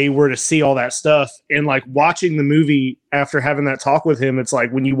if they were to see all that stuff. And like watching the movie after having that talk with him, it's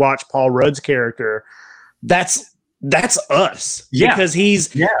like when you watch Paul Rudd's character, that's us. Yeah. Because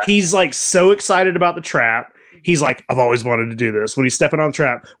he's like so excited about the trap. He's like, I've always wanted to do this. When he's stepping on the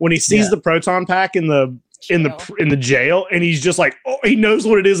trap, when he sees the proton pack in the jail, and he's just like, oh, he knows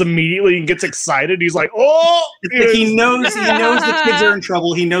what it is immediately and gets excited. He's like, oh, he knows the kids are in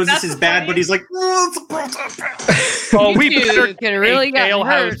trouble. He knows this is bad, but he's like, oh, it's a proton pack. Oh, we better get a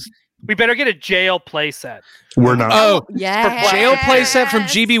jailhouse. We better get a jail playset. We're not. Oh, yeah. Jail playset from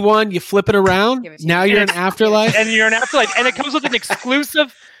GB1. You flip it around. Now you're in Afterlife. And you're in Afterlife. And it comes with an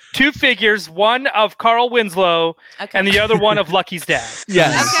exclusive 2 figures, one of Carl Winslow and the other one of Lucky's dad.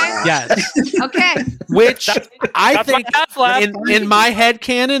 Yes. Okay. Yes. Okay. Which I think in my head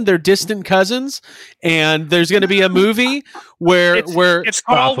canon, they're distant cousins, and there's going to be a movie where it's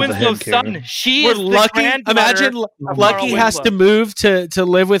Carl Winslow's son. She is Lucky. Imagine Lucky has to move to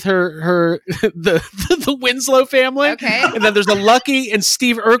live with her the Winslow family. Okay. And then there's a Lucky and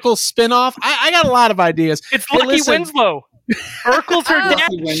Steve Urkel spinoff. I got a lot of ideas. It's Lucky Winslow. Urkel's her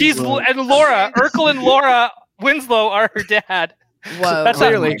dad. She's and Laura. Urkel and Laura Winslow are her dad. Whoa. That's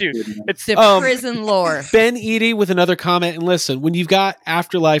Clearly. It's The prison lore. Ben Eady with another comment, and listen, when you've got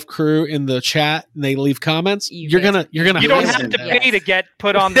Afterlife crew in the chat and they leave comments, you're gonna you don't highlight have to them. pay to get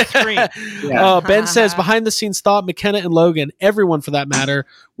put on the screen. Ben says behind the scenes thought McKenna and Logan, everyone for that matter,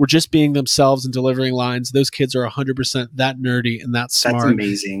 were just being themselves and delivering lines. Those kids are 100% that nerdy and that smart. That's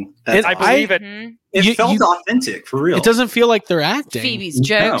amazing. And I believe it. It felt authentic for real. It doesn't feel like they're acting. Phoebe's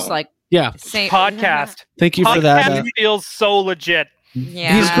jokes, like Yeah. Podcast. Thank you for that. Podcast feels so legit.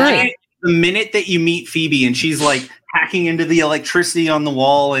 Yeah. He's great. The minute that you meet Phoebe and she's like hacking into the electricity on the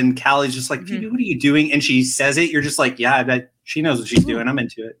wall, and Callie's just like, Phoebe, what are you doing? And she says it, you're just like, yeah, I bet she knows what she's doing. I'm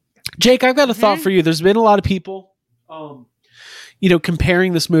into it. Jake, I've got a thought for you. There's been a lot of people,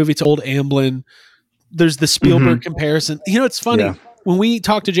 comparing this movie to old Amblin. There's the Spielberg comparison. It's funny. Yeah. When we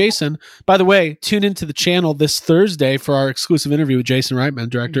talked to Jason, by the way, tune into the channel this Thursday for our exclusive interview with Jason Reitman,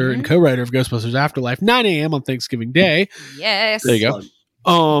 director and co-writer of Ghostbusters Afterlife, 9 a.m. on Thanksgiving Day. Yes. There you go.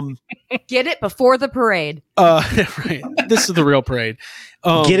 Get it before the parade. Right. This is the real parade.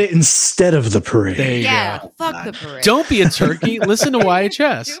 Get it instead of the parade. There you Yeah. Fuck the parade. Don't be a turkey. Listen to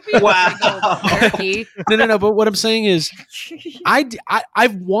YHS. Wow. Turkey. No. But what I'm saying is,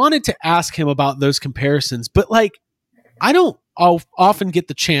 I've wanted to ask him about those comparisons, but I don't often get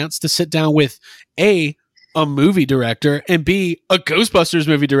the chance to sit down with a movie director and B, a Ghostbusters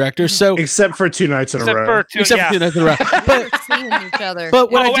movie director. So except for 2 nights in a row. Except for 2 nights in a row. Seeing each other.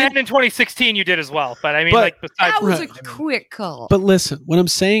 But what I and in 2016 you did as well. But I mean, But- besides that was a quick call. But listen, what I'm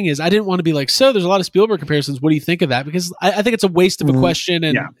saying is I didn't want to be like, so there's a lot of Spielberg comparisons. What do you think of that? Because I think it's a waste of a question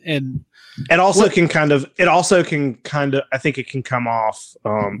and It also can kind of I think it can come off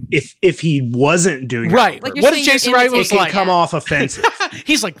if he wasn't doing right. it. Like you're What if saying you're Jason Wright It was can like? come off offensive.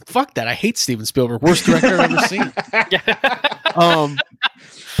 He's like, fuck that. I hate Steven Spielberg. Worst director I've ever seen.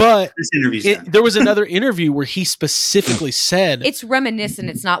 But This interview's done. there was another interview where he specifically said, It's reminiscent.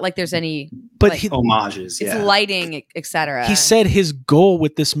 It's not like there's any. but like, he, homages. it's Yeah. lighting, etc. he said his goal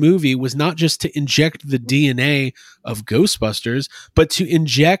with this movie was not just to inject the DNA of Ghostbusters, but to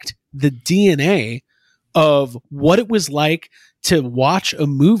inject the DNA of what it was like to watch a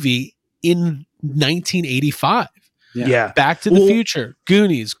movie in 1985. Yeah. Back to the Future,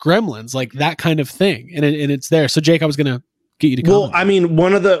 Goonies, Gremlins, like that kind of thing, and it's there. So, Jake, I was gonna get you to comment. Well, I mean,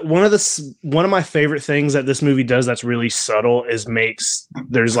 one of my favorite things that this movie does that's really subtle is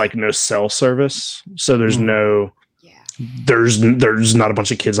there's like no cell service, so there's no. There's not a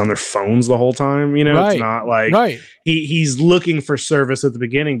bunch of kids on their phones the whole time. Right. It's not like he's looking for service at the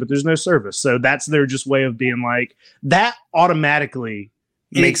beginning, but there's no service. So that's their just way of being like that automatically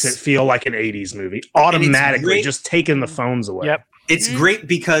makes it feel like an 80s movie. Automatically just taking the phones away. Yep. It's great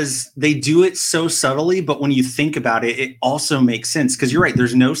because they do it so subtly, but when you think about it, it also makes sense. Because you're right,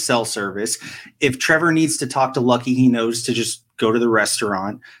 there's no cell service. If Trevor needs to talk to Lucky, he knows to just go to the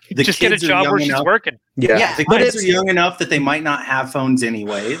restaurant. The just get a kids are job young where she's enough- working. Yeah, the kids are young enough that they might not have phones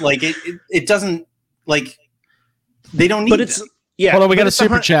anyway. Like it doesn't like they don't need. But it's Hold on, we but got a it's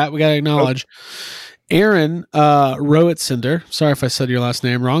super chat. We got to acknowledge. Aaron Roetsinder. Sorry if I said your last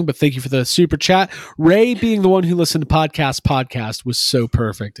name wrong, but thank you for the super chat. Ray, being the one who listened to podcast was so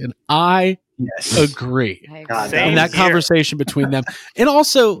perfect, and I agree. God, in that conversation between them, and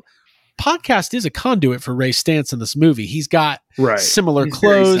also. Podcast is a conduit for Ray Stantz in this movie. He's got similar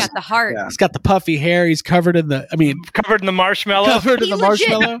clothes. He's got the heart. He's got the puffy hair. He's covered in the. Covered in the marshmallow. Covered in the Legit,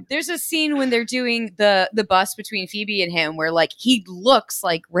 marshmallow. there's a scene when they're doing the bus between Phoebe and him, where like he looks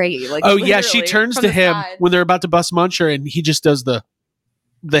like Ray. Like Oh yeah, she literally turns from to the him side. when they're about to bust Muncher, and he just does the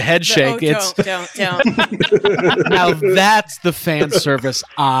head shake. It's don't. now that's the fan service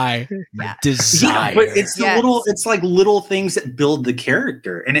I desire. Yeah, but it's the it's like little things that build the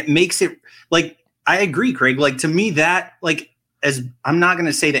character, and it makes it like. I agree, Craig. Like to me, that like as I'm not going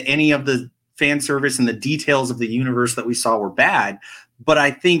to say that any of the fan service and the details of the universe that we saw were bad, but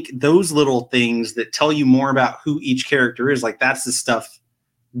I think those little things that tell you more about who each character is, like that's the stuff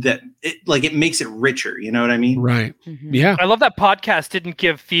that it makes it richer. You know what I mean? Right. Mm-hmm. Yeah. I love that podcast didn't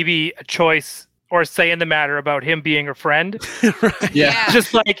give Phoebe a choice or say in the matter about him being her friend. Right. Yeah.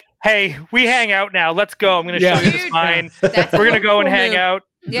 Just like, hey, we hang out now. Let's go. I'm going to show you this mine. We're going to go and hang out.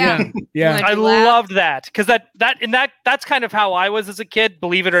 Yeah. Yeah. I loved that because that's kind of how I was as a kid,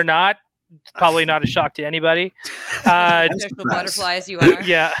 believe it or not. Probably not a shock to anybody. Social butterfly as you are.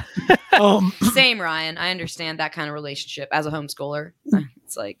 Yeah. Same, Ryan. I understand that kind of relationship as a homeschooler.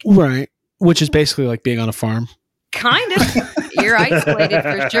 It's like Right. Which is basically like being on a farm. kind of. you're isolated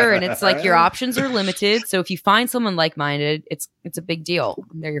for sure. And it's like your options are limited. So if you find someone like-minded, it's a big deal.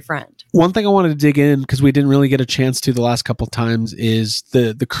 They're your friend. One thing I wanted to dig in, because we didn't really get a chance to the last couple of times, is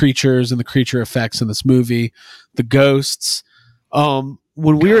the creatures and the creature effects in this movie, the ghosts.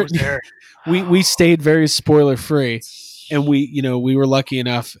 When we stayed very spoiler free, and we were lucky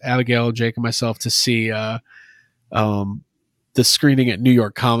enough, Abigail, Jake, and myself, to see the screening at New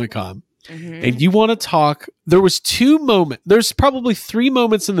York Comic Con. Mm-hmm. And you want to talk, there's probably 3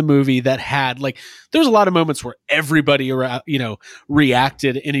 moments in the movie that had, like, there's a lot of moments where everybody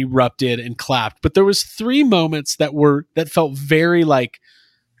reacted and erupted and clapped, but there was 3 moments that felt very, like,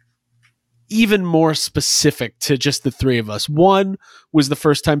 even more specific to just the 3 of us. One was the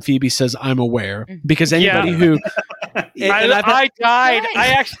first time Phoebe says, "I'm aware," because anybody who I died. I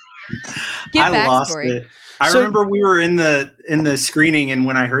actually lost it. I remember we were in the screening, and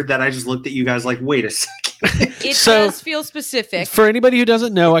when I heard that, I just looked at you guys like, wait a second. It does feel specific. For anybody who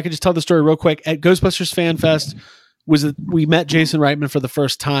doesn't know, I could just tell the story real quick. At Ghostbusters Fan Fest, we met Jason Reitman for the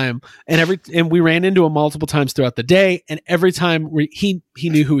first time, and we ran into him multiple times throughout the day, and every time he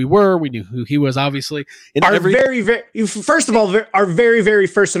knew who we were, we knew who he was, obviously. And our very very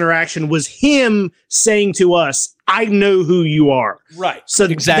first interaction was him saying to us, "I know who you are." Right. So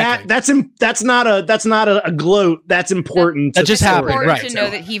exactly. That's not a gloat. That's important. That just happened. Right. To know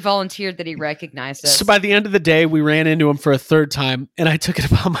that he volunteered, that he recognized us. So by the end of the day, we ran into him for a 3rd time, and I took it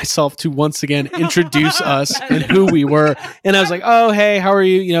upon myself to once again introduce us and who we were. And I was like, "Oh, hey, how are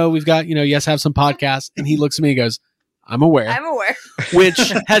you? We've got, Yes Have Some podcasts." And he looks at me and goes, I'm aware. Which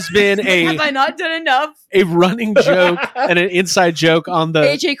has been have I not done enough? A running joke and an inside joke on the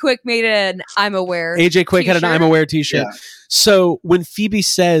AJ Quick made an I'm aware. AJ Quick t-shirt. had an I'm aware t-shirt. Yeah. So when Phoebe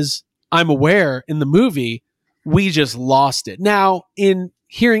says I'm aware in the movie, we just lost it. Now, in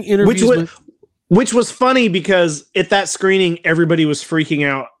hearing interviews which was funny because at that screening, everybody was freaking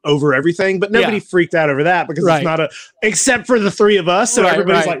out over everything, but nobody freaked out over that because it's not except for the 3 of us. So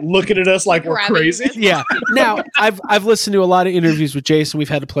everybody's like looking at us like we're crazy. Yeah. Now I've listened to a lot of interviews with Jason. We've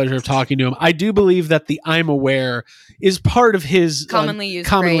had the pleasure of talking to him. I do believe that the I'm aware is part of his commonly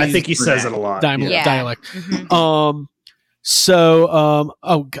used. I think he says it a lot. Dialect. Mm-hmm.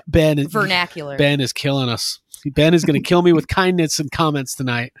 Ben vernacular. Ben is killing us. Ben is going to kill me with kindness and comments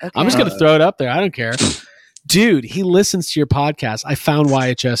tonight. Okay. I'm just going to throw it up there. I don't care. Dude, he listens to your podcast. I found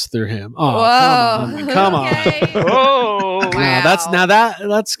YHS through him. Oh, whoa. Come on. Oh, wow. That's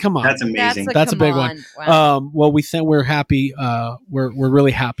come on. That's amazing. That's a big one. Wow. Well, we're happy. We're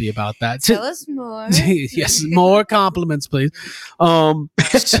really happy about that. Tell us more. Yes, more compliments, please. No.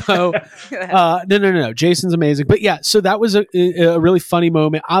 Jason's amazing. But yeah, so that was a really funny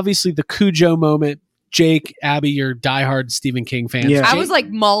moment. Obviously, the Cujo moment. Jake, Abby, you're diehard Stephen King fans. Yeah. I was like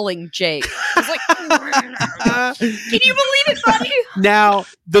mauling Jake. I was like, can you believe it, buddy? Now,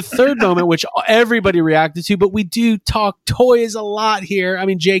 the 3rd moment, which everybody reacted to, but we do talk toys a lot here. I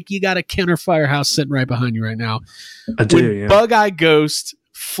mean, Jake, you got a Kenner Firehouse sitting right behind you right now. I do, when Bug-Eye Ghost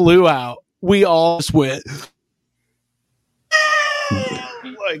flew out, we all just went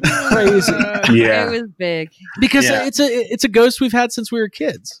like crazy. Yeah, it was big because it's a ghost we've had since we were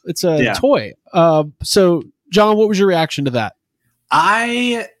kids. It's a toy. So John, what was your reaction to that?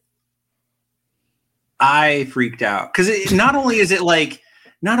 I freaked out because not only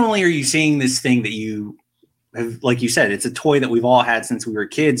are you seeing this thing that you have, like you said, it's a toy that we've all had since we were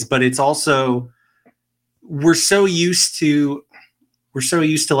kids, but it's also we're so used to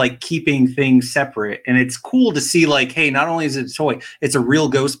like keeping things separate, and it's cool to see like, hey, not only is it a toy, it's a real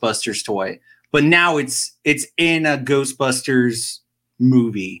Ghostbusters toy, but now it's in a Ghostbusters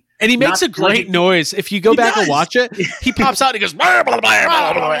movie. And he makes a great noise. If you go back and watch it, he pops out and he goes, blah, blah, blah,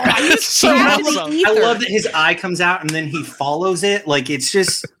 blah, blah. It's so awesome. I love that his eye comes out and then he follows it. Like, it's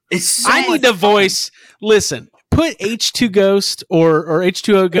so I need a voice. Listen, put H2 Ghost or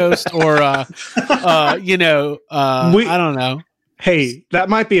H2O Ghost or, I don't know. Hey, that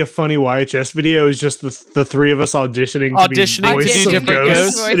might be a funny YHS video. Is just the 3 of us auditioning to be voices of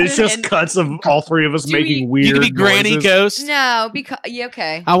ghosts. And it's just cuts of all 3 of us making weird. You can be Granny noises. Ghost. No, because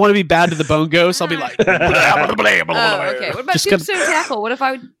okay. I want to be Bad to the Bone Ghost. I'll be like. Okay. What about Tombstone Tackle? What if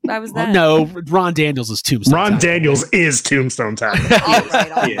I was that? No, Ron Daniels is Tombstone. Ron Daniels is Tombstone Tackle.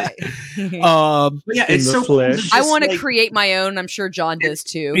 all right. Yeah, it's so cool. I want to create my own. I'm sure John does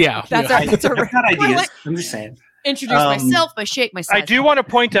too. Yeah, that's our ideas. I'm just saying. Introduce myself by shake my size. I do want to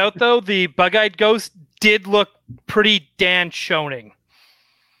point out though, the Bug-Eyed Ghost did look pretty Dan Schoening.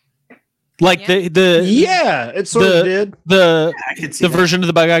 Like it sort of did. The version of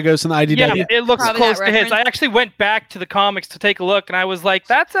the Bug-Eyed Ghost in the IDW. Yeah, it looks probably close to his. I actually went back to the comics to take a look, and I was like,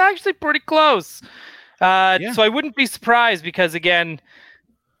 that's actually pretty close. So I wouldn't be surprised because, again,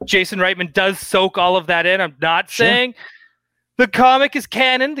 Jason Reitman does soak all of that in. I'm not saying the comic is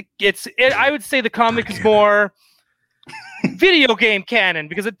canon. I would say the comic is more video game canon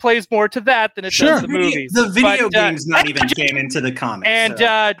because it plays more to that than it does the movies. The video game's not even canon to the comic. And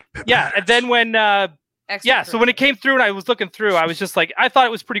and then when so when it came through and I was looking through, I was just like, I thought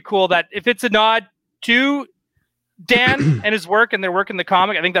it was pretty cool that if it's a nod to Dan and his work and their work in the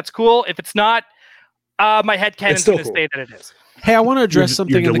comic, I think that's cool. If it's not, my headcanon's going to say that it is. Hey, I want to address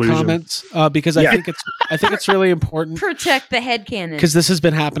something in the comments because I think it's really important. Protect the headcanon because this has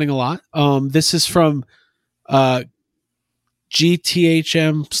been happening a lot. This is from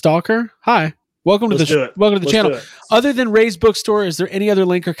GTHM Stalker. Hi, welcome to the channel. Other than Ray's Bookstore, is there any other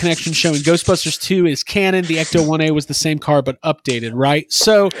link or connection showing Ghostbusters 2 is canon? The Ecto 1A was the same car but updated, right?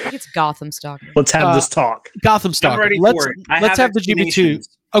 So I think it's Gotham Stalker. Let's have this talk. Gotham Stalker. Let's have the GB2.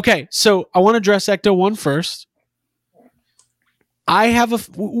 Okay, so I want to address Ecto 1 first.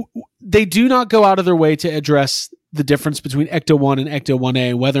 They do not go out of their way to address the difference between Ecto 1 and Ecto 1A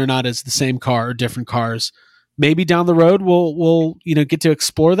and whether or not it's the same car or different cars. Maybe down the road we'll get to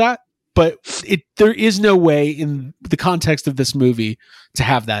explore that, but there is no way in the context of this movie to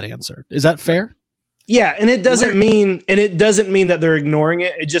have that answered. Is that fair? Yeah, and it doesn't mean that they're ignoring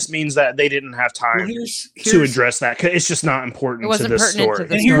it. It just means that they didn't have time to address that because it's just not important to this story.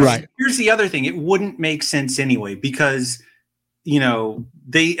 Here's the other thing: it wouldn't make sense anyway because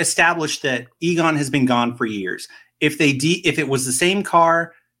they established that Egon has been gone for years. If it was the same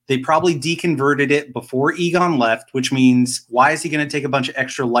car, they probably deconverted it before Egon left, which means why is he going to take a bunch of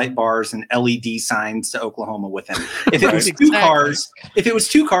extra light bars and LED signs to Oklahoma with him? If it was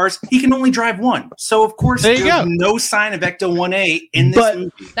two cars, he can only drive one. So of course there's no sign of Ecto 1A in this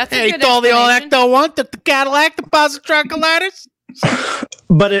movie. That's a good all the old Ecto 1 the Cadillac deposit truck ladders.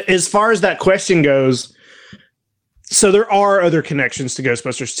 But as far as that question goes, so there are other connections to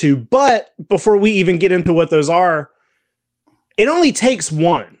Ghostbusters 2, but before we even get into what those are, it only takes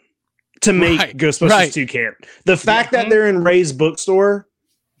one to make Ghostbusters 2 canon. The fact that they're in Ray's Bookstore,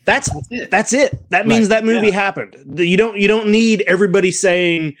 that's it. That means that movie happened. You don't need everybody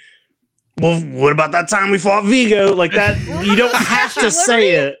saying, well, what about that time we fought Vigo? Like that, you don't have to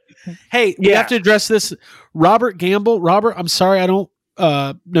say it. Hey, we have to address this. Robert Gamble. Robert, I'm sorry I don't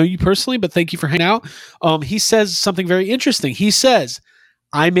know you personally, but thank you for hanging out. He says something very interesting. He says,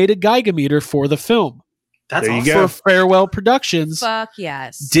 I made a Geiger-meter for the film. That's there you awesome. go. For Farewell Productions. Fuck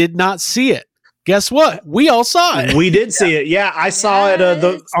yes. Did not see it. Guess what? We all saw it. We did see it. Yeah, I saw it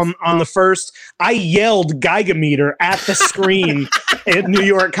on the first. I yelled Geiger-meter at the screen at New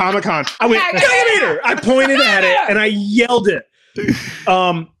York Comic Con. I went, Geiger-meter! I pointed at it and I yelled it.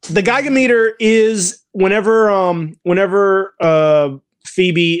 The Geiger-meter is whenever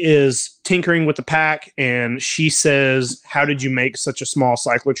Phoebe is tinkering with the pack and she says, how did you make such a small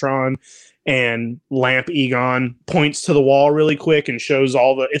cyclotron? And Lamp Egon points to the wall really quick and shows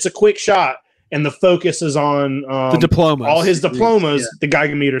it's a quick shot and the focus is on the diplomas. All his diplomas, the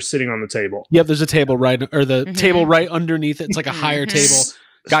Geiger-meter sitting on the table. Yep, there's a table table right underneath it. It's like a higher table.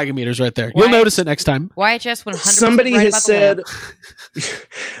 Geiger-meter's right there. You'll notice it next time. YHS 100%.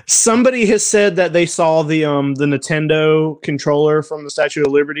 Somebody has said that they saw the Nintendo controller from the Statue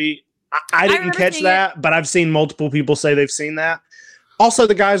of Liberty. I didn't catch that, but I've seen multiple people say they've seen that. Also,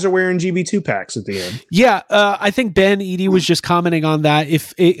 the guys are wearing GB2 packs at the end. Yeah, I think Ben Eady was just commenting on that.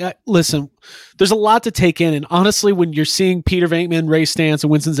 Listen, there's a lot to take in, and honestly, when you're seeing Peter Venkman, Ray Stantz,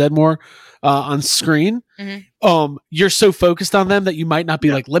 and Winston Zeddemore on screen, you're so focused on them that you might not be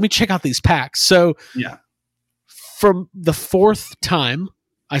like, let me check out these packs. So, from the fourth time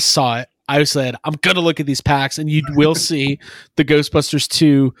I saw it, I said, I'm going to look at these packs, and you will see the Ghostbusters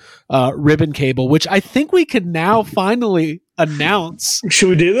 2 ribbon cable, which I think we can now finally announce. Should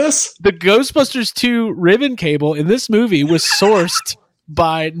we do this? The Ghostbusters 2 ribbon cable in this movie was sourced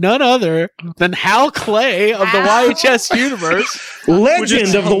by none other than Hal Clay of the YHS universe.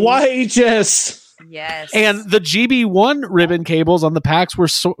 Legend of the YHS. Yes. And the GB1 ribbon cables on the packs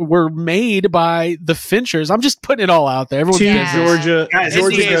were made by the Finchers. I'm just putting it all out there. Everyone Georgia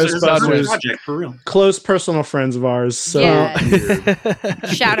Ghostbusters. Project, for real. Close personal friends of ours. So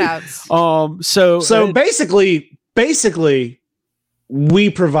shout outs. So basically we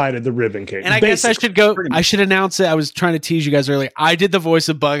provided the ribbon cable. And I guess I should announce it. I was trying to tease you guys earlier. I did the voice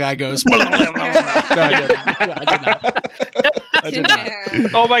of Bug-Eye Ghost. I did not.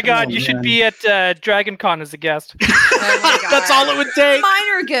 Oh my god, you should be at Dragon Con as a guest. That's all it would take.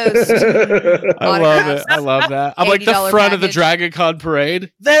 Minor Ghost. I love it. I love that. I'm like the front of the Dragon Con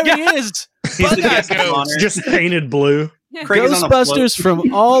parade. There he is. He's just painted blue. Craig is on a float. Ghostbusters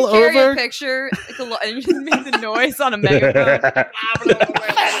from all Carry a over. picture and just make the noise on a megaphone.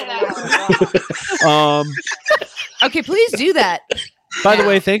 Okay, please do that. By the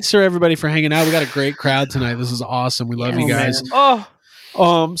way, thanks for everybody for hanging out. We got a great crowd tonight. This is awesome. We love you guys. Oh,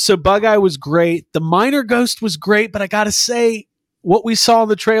 So Bug-Eye was great. The Minor Ghost was great, but I gotta say, what we saw in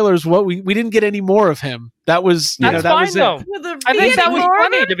the trailers, we didn't get any more of him. That was that's that fine was though. it. I think that was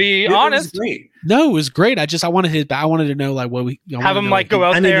funny, to be honest. No, it was great. I wanted to know like what we have him like go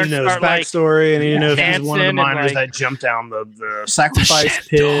out there and know his start like backstory. I need to know if he's one of the dancing miners and, like- that jumped down the sacrifice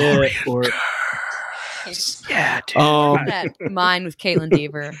pit, or Yeah, dude. That Mine with Caitlin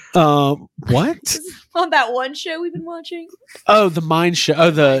Deaver. What? On that one show we've been watching. Oh, the Mind Show. Oh,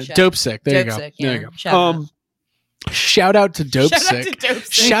 the Show. Dope Sick. There you go. Dopesick, There yeah. you go. Shout out. Shout out to Dope Shout out Sick. to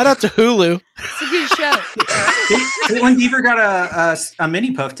Dopesick. Shout out to Hulu. It's a good show. Caitlin Deaver got a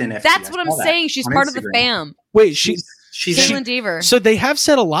mini puffed in FT. That's I what I'm saw that saying. She's on part of the Instagram. fam. Wait, she's Caitlin Deaver. So they have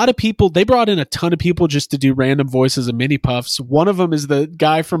said a lot of people. They brought in a ton of people just to do random voices of mini puffs. One of them is the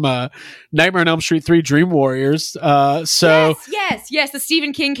guy from Nightmare on Elm Street 3 Dream Warriors. Yes, the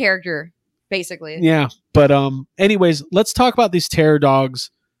Stephen King character, basically. Yeah, but anyways, let's talk about these terror dogs.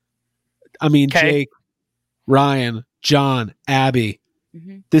 I mean, Okay. Jake, Ryan, John, Abby.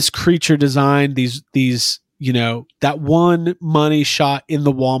 Mm-hmm. This creature design, these that one money shot in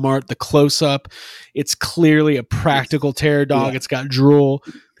the Walmart, the close up, it's clearly a practical terror dog. Yeah. It's got drool.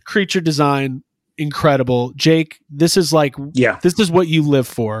 Creature design, incredible. Jake, this is this is what you live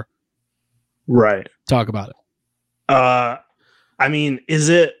for. right. Talk about it. I mean,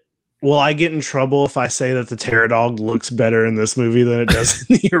 will I get in trouble if I say that the terror dog looks better in this movie than it does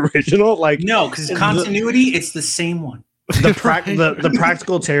in the original? Like, No, because continuity, it's the same one. the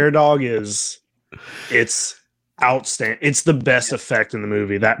practical terror dog it's outstanding. It's the best effect in the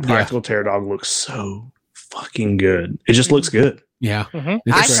movie. That practical terror dog looks so fucking good. It just looks good. Yeah. Mhm.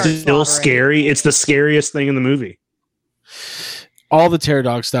 It's I great. started Still slaughtering. scary. It's the scariest thing in the movie. All the terror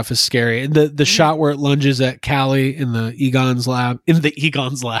dog stuff is scary. And the shot where it lunges at Callie in the Egon's lab.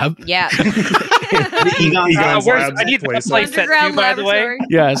 Yeah. Egon's I need that place. place set too, by the way.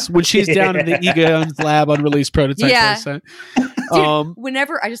 Yes, when she's down in the Egon's lab unreleased prototype. Yeah. Playset. Dude,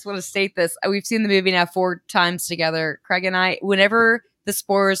 whenever I just want to state this, we've seen the movie now 4 times together, Craig and I. Whenever the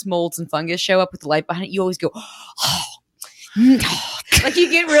spores, molds, and fungus show up with the light behind it, you always go, like you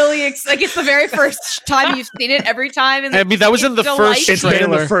get really like it's the very first time you've seen it. Every time, and I mean, that was in the first It's been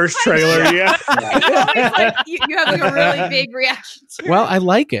in the first trailer. Yeah. It's always like you have like a really big reaction to Well, it. I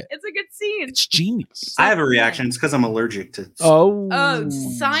like it. It's a good scene. It's genius. I have a reaction. It's because I'm allergic to. Oh,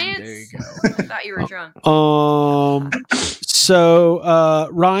 Science. There you I thought you were drunk. go. So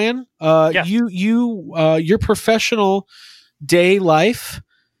Ryan, Yes. your professional day life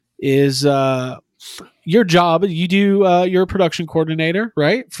is your job. You do you're a production coordinator,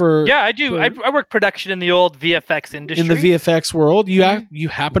 right? Yeah, I do. I work production in the old VFX industry. In the VFX world, you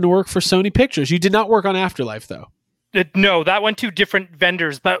happen to work for Sony Pictures. You did not work on Afterlife, though. No, that went to different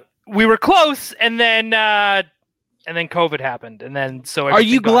vendors, but we were close, and then COVID happened, and then so. Are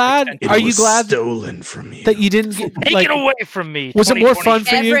you everything got glad? extended. Are you glad stolen from you that you didn't get, Take like, it away from me? Was it more fun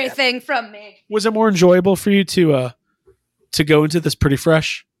for you? Everything from me. Was it more enjoyable for you to go into this pretty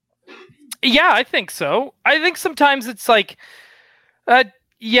fresh? Yeah, I think so. I think sometimes it's like,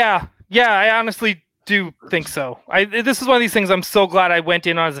 yeah, I honestly do think so. This is one of these things I'm so glad I went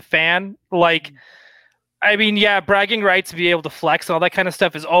in on as a fan. Like, I mean, yeah, bragging rights to be able to flex and all that kind of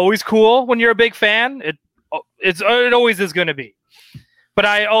stuff is always cool when you're a big fan. It always is going to be. But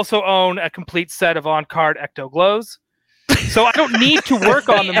I also own a complete set of on-card Ecto Glows. So I don't need to work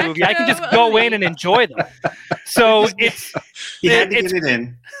on the movie. I can just go in and enjoy them. So it's You had to get it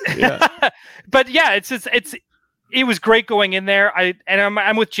in. but yeah, it was great going in there.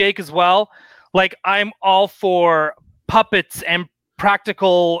 I'm with Jake as well. Like, I'm all for puppets and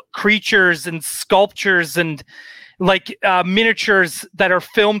practical creatures and sculptures and like miniatures that are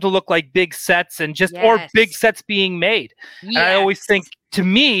filmed to look like big sets and just or big sets being made. And I always think, to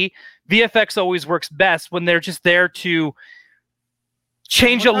me, VFX always works best when they're just there to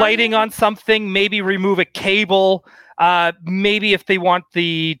change a lighting on something, maybe remove a cable, maybe if they want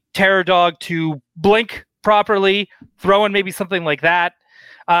the terror dog to blink properly, throw in maybe something like that.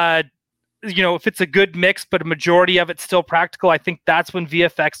 If it's a good mix, but a majority of it's still practical, I think that's when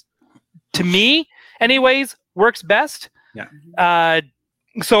VFX, to me, anyways, works best. Yeah.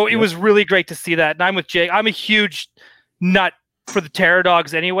 So it was really great to see that. And I'm with Jake. I'm a huge nut for the terror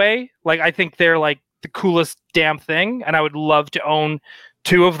dogs anyway. Like, I think they're like the coolest damn thing, and I would love to own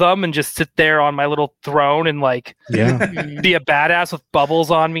two of them and just sit there on my little throne and like be a badass with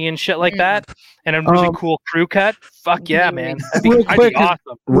bubbles on me and shit like that, and a really cool crew cut. Fuck yeah, man! I'd be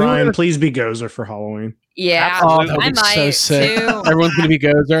awesome. Ryan, please be Gozer for Halloween. Yeah, that would be so sick. Everyone's going to be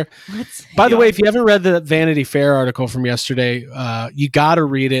Gozer. By the way, if you haven't read the Vanity Fair article from yesterday, you got to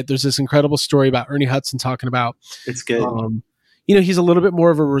read it. There's this incredible story about Ernie Hudson talking about. It's good. He's a little bit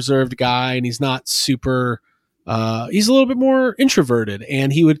more of a reserved guy, and he's not super. He's a little bit more introverted,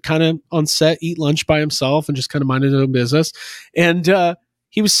 and he would kind of on set eat lunch by himself and just kind of mind his own business. And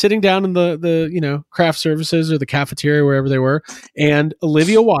he was sitting down in the craft services or the cafeteria, wherever they were, and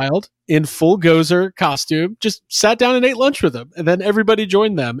Olivia Wilde in full Gozer costume just sat down and ate lunch with him, and then everybody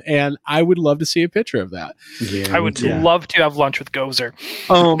joined them. And I would love to see a picture of that. Yeah, I would love to have lunch with Gozer.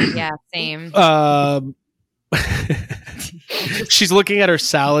 Yeah, same. She's looking at her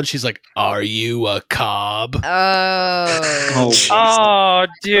salad. She's like, "Are you a cob?" Oh,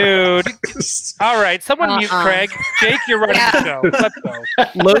 dude! All right, someone mute Craig. Jake, you're running the show. Let's go.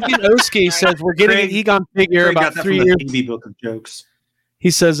 Logan Oski says we're getting an Egon figure about 3 years. Phoebe book of jokes. He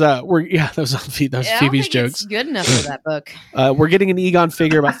says that was Phoebe's jokes. It's good enough for that book. We're getting an Egon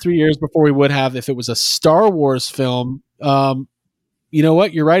figure about 3 years before we would have if it was a Star Wars film. You know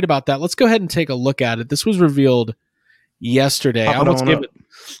what? You're right about that. Let's go ahead and take a look at it. This was revealed yesterday. I almost gave it.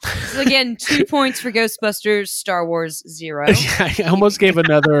 So again, 2 points for Ghostbusters, Star Wars 0. I almost gave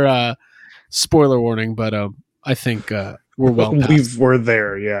another spoiler warning, but I think we're well past. We're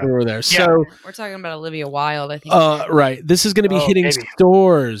there, yeah. We're there. So we're talking about Olivia Wilde, I think. Right. This is going to be hitting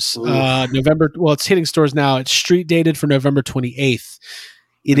stores November. Well, it's hitting stores now. It's street dated for November 28th.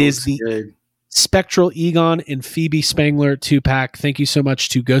 It is the Spectral Egon and Phoebe Spangler 2-pack. Thank you so much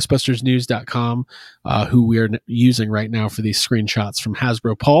to GhostbustersNews.com, who we are using right now for these screenshots from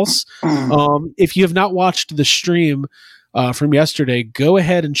Hasbro Pulse. If you have not watched the stream from yesterday, go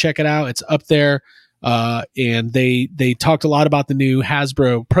ahead and check it out. It's up there. And they talked a lot about the new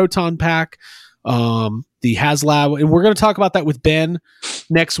Hasbro Proton Pack, the HasLab, and we're going to talk about that with Ben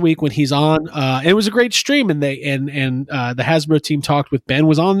next week when he's on. And it was a great stream, and the Hasbro team talked with Ben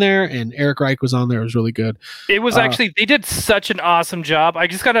was on there, and Eric Reich was on there. It was really good. It was actually they did such an awesome job. I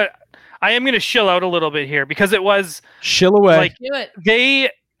am going to shill out a little bit here because it was shill away. Like they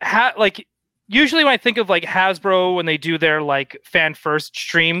had usually when I think of like Hasbro when they do their like fan first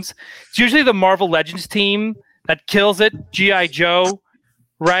streams, it's usually the Marvel Legends team that kills it. G.I. Joe.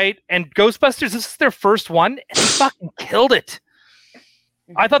 Right, and Ghostbusters, this is their first one, and they fucking killed it.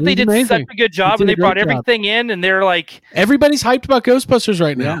 I thought they did such a good job, and they brought everything in, and they're like... Everybody's hyped about Ghostbusters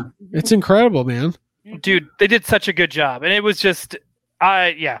right now. Yeah. It's incredible, man. Dude, they did such a good job, and it was just...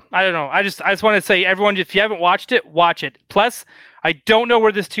 I don't know. I just want to say, everyone, if you haven't watched it, watch it. Plus, I don't know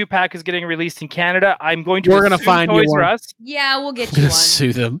where this 2-pack is getting released in Canada. I'm going to... We're going to find Toys you R Us. Yeah, we'll get you one.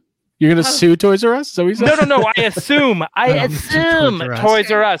 Sue them. You're going to sue Toys R Us? Is that what you said? No. I assume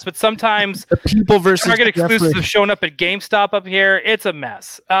Toys R Us, but sometimes the people versus Target exclusives have shown up at GameStop up here. It's a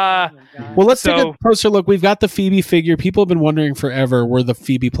mess. Well, let's take a closer look. We've got the Phoebe figure. People have been wondering forever where the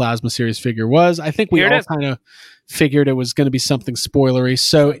Phoebe Plasma Series figure was. I think we all kind of figured it was going to be something spoilery.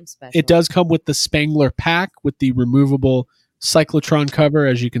 So it does come with the Spangler pack with the removable cyclotron cover,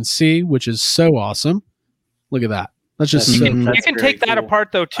 as you can see, which is so awesome. Look at that. That's just you can take that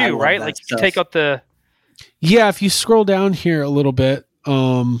apart though too, right? Like you can take out the. Yeah, if you scroll down here a little bit,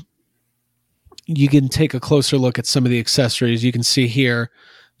 you can take a closer look at some of the accessories. You can see here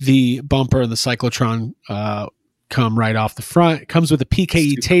the bumper and the cyclotron come right off the front. It comes with a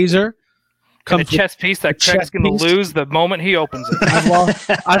PKE taser. And a chest piece that Craig's going to lose the moment he opens it.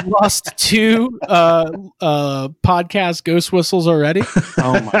 I've lost 2 podcast ghost whistles already.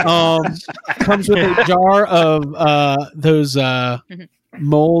 Oh my god! Comes with a jar of those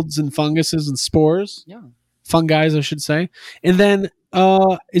molds and funguses and spores. Yeah, fungi, I should say. And then,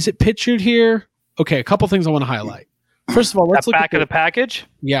 is it pictured here? Okay, a couple things I want to highlight. First of all, let's look at the package.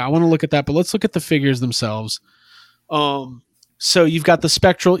 Yeah, I want to look at that, but let's look at the figures themselves. So you've got the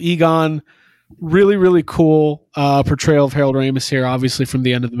Spectral Egon. Really, really cool portrayal of Harold Ramis here, obviously from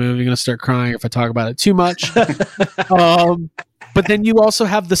the end of the movie. I'm going to start crying if I talk about it too much. But then you also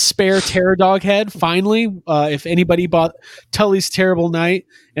have the spare Terror Dog head, finally. If anybody bought Tully's Terrible Night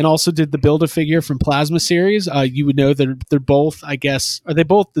and also did the Build-A-Figure from Plasma Series, you would know that they're both, I guess, are they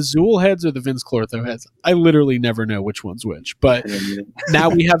both the Zool heads or the Vince Clortho heads? I literally never know which one's which. But now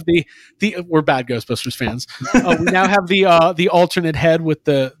we have the we're bad Ghostbusters fans. We now have the alternate head with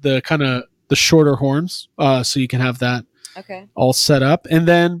the kind of the shorter horns, so you can have that all set up. And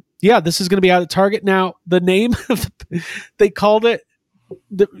then, yeah, this is going to be out at Target. Now, the name, they called it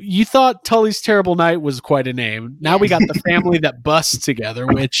you thought Tully's Terrible Night was quite a name. Now we got the family that busts together,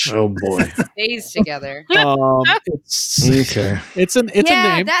 which oh boy, stays together. It's okay. It's a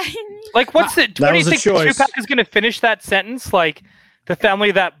name. Like, what do you think choice. Tupac is going to finish that sentence? Like, the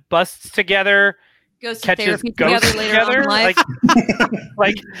family that busts together goes to catches therapy ghosts together later on in life.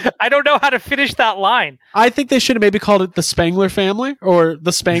 Like, I don't know how to finish that line. I think they should have maybe called it the Spangler family or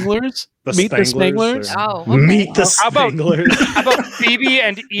the Spanglers. Meet the Spanglers. Oh, okay. Meet the Spanglers. How about Phoebe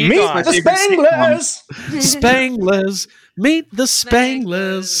and Egon? Meet the Spanglers. Spanglers. Meet the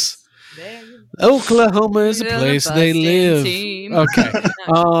Spanglers. Oklahoma is a place they live. Okay.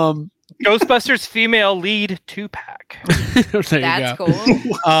 Ghostbusters female lead Tupac. That's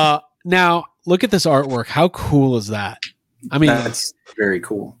cool. Now look at this artwork. How cool is that? I mean, that's very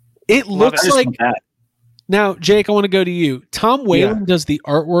cool. It looks like. Now, Jake, I want to go to you. Tom Whalen does the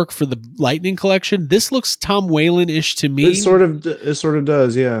artwork for the Lightning Collection. This looks Tom Whalen-ish to me. It sort of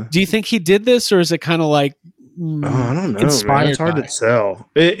does, yeah. Do you think he did this, or is it kind of like? I don't know. Inspired Man. It's hard by to tell.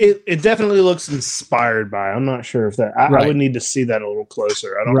 It definitely looks inspired by. I'm not sure if that. I would need to see that a little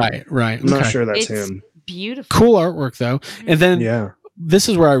closer. I don't. Right. I'm not sure that's it's him. Beautiful. Cool artwork though, and then this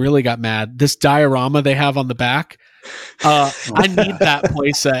is where I really got mad. This diorama they have on the back. I need that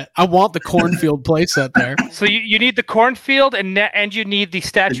playset. I want the cornfield playset there. So you need the cornfield and you need the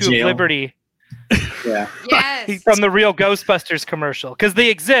Statue of Liberty. Yeah. Yes. From the real Ghostbusters commercial, because they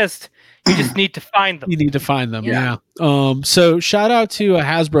exist. You just need to find them. You need to find them. Yeah. So shout out to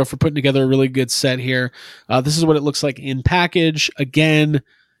Hasbro for putting together a really good set here. This is what it looks like in package. Again,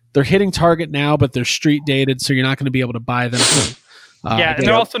 they're hitting Target now, but they're street dated, so you're not going to be able to buy them. And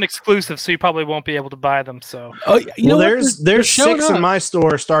they're also an exclusive, so you probably won't be able to buy them. So, there's 6 in my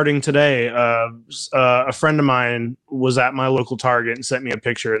store starting today. A friend of mine was at my local Target and sent me a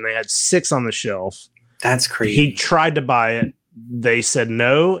picture, and they had 6 on the shelf. That's crazy. He tried to buy it. They said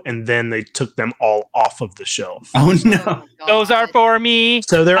no, and then they took them all off of the shelf. Oh no! Those are for me.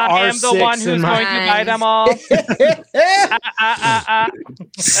 So there I are am the one 6 who's in going to buy them all.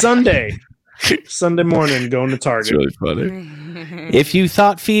 Sunday morning, going to Target. It's really funny. If you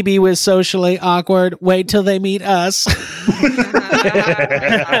thought Phoebe was socially awkward, wait till they meet us. The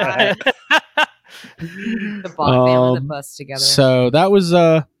Bond family that busts together. So that was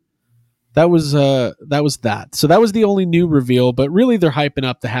that. So that was the only new reveal, but really they're hyping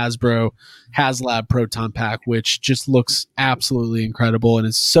up the Hasbro HasLab Proton Pack, which just looks absolutely incredible and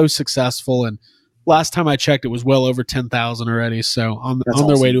is so successful. And last time I checked, it was well over 10,000 already. So on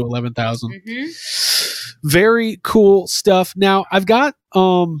their way to 11,000. Very cool stuff. Now I've got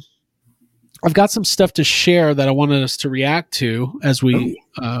some stuff to share that I wanted us to react to as we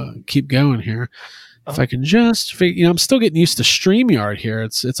keep going here. If I can just figure, I'm still getting used to StreamYard here.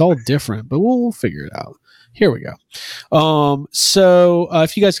 It's all different, but we'll figure it out. Here we go. So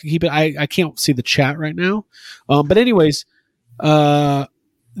if you guys can keep it, I can't see the chat right now. But anyways,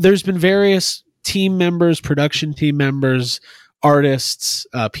 there's been various team members, production team members, artists,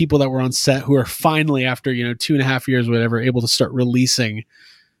 people that were on set who are finally, after 2.5 years, or whatever, able to start releasing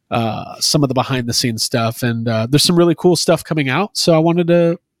some of the behind the scenes stuff. And there's some really cool stuff coming out. So I wanted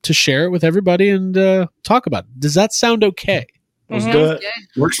to share it with everybody and talk about it. Does that sound okay? Let's do it.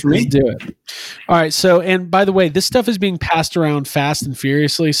 Works for me. Let's do it. All right. So, and by the way, this stuff is being passed around fast and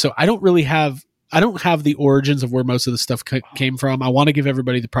furiously. So I don't have the origins of where most of the stuff came from. I want to give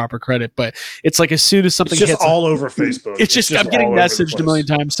everybody the proper credit, but it's like as soon as something hits all over Facebook, it's just I'm getting messaged a million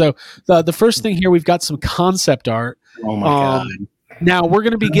times. So the first thing here, we've got some concept art. Oh my God. Now we're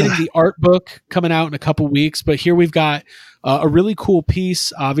going to be getting the art book coming out in a couple weeks, but here we've got a really cool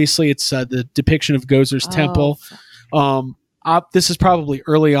piece. Obviously, it's the depiction of Gozer's temple. This is probably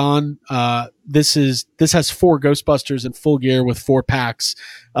early on. This has 4 Ghostbusters in full gear with 4 packs,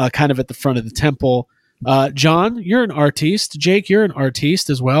 kind of at the front of the temple. John, you're an artiste. Jake, you're an artiste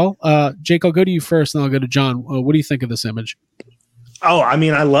as well. Jake, I'll go to you first, and then I'll go to John. What do you think of this image? Oh, I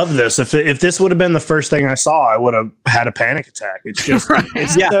mean, I love this. If this would have been the first thing I saw, I would have had a panic attack. It's just,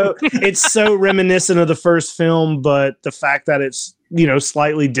 it's so reminiscent of the first film, but the fact that it's,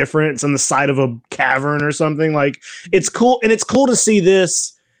 slightly different. It's on the side of a cavern or something. Like, it's cool. And it's cool to see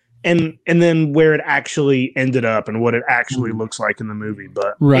this and then where it actually ended up and what it actually looks like in the movie.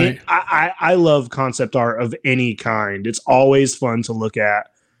 But I love concept art of any kind. It's always fun to look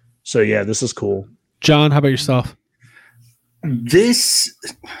at. So yeah, this is cool. John, how about yourself?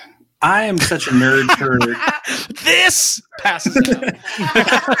 I am such a nerd for this passes out.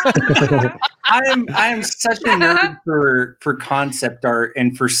 I am such a nerd for concept art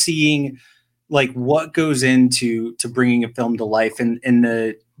and for seeing like what goes into bringing a film to life and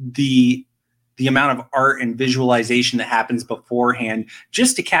the the amount of art and visualization that happens beforehand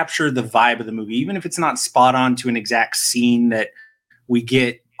just to capture the vibe of the movie, even if it's not spot on to an exact scene that we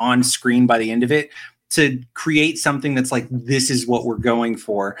get on screen by the end of it, to create something that's like, this is what we're going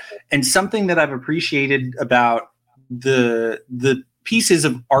for. And something that I've appreciated about the pieces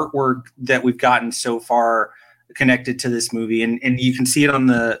of artwork that we've gotten so far connected to this movie, and you can see it on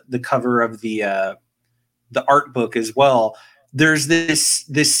the cover of the art book as well. There's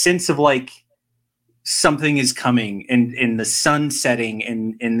this sense of like something is coming, and the sun setting,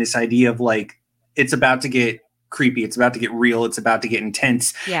 and this idea of like it's about to get creepy, it's about to get real, it's about to get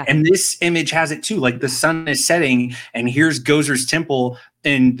intense. Yeah. And this image has it too. Like the sun is setting, and here's Gozer's temple,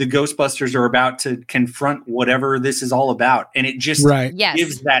 and the Ghostbusters are about to confront whatever this is all about, and it just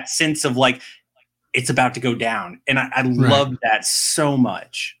gives that sense of like it's about to go down. And I love that so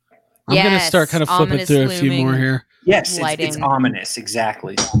much. I'm going to start kind of flipping through a few more here. Yes, it's ominous.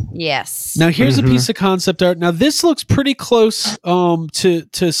 Exactly. Yes. Now here's a piece of concept art. Now this looks pretty close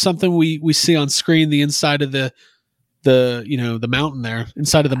to something we see on screen. The inside of the mountain there,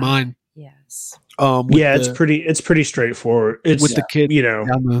 inside of the mine. Yes. It's pretty straightforward. It's with the kid,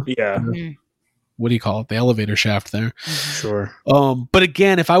 what do you call it? The elevator shaft there. Sure. But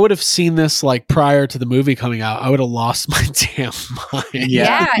again, if I would have seen this like prior to the movie coming out, I would have lost my damn mind.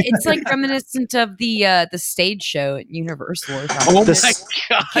 Yeah, it's like reminiscent of the stage show at Universal or something. Oh my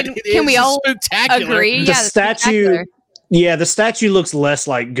god! Can we all agree? The statue. Yeah, the statue looks less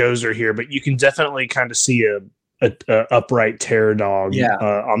like Gozer here, but you can definitely kind of see a upright terror dog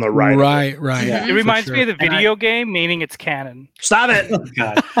on the right. Right. Yeah. It reminds me of the video game, meaning it's canon. Stop it. Oh,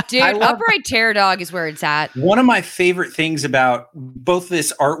 God. Dude, upright terror dog is where it's at. One of my favorite things about both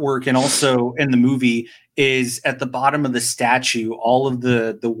this artwork and also in the movie is at the bottom of the statue, all of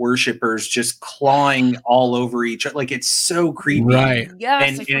the worshipers just clawing all over each other. Like it's so creepy. Right.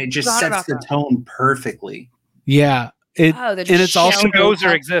 Yes, and it just sets the tone perfectly. Yeah. It's also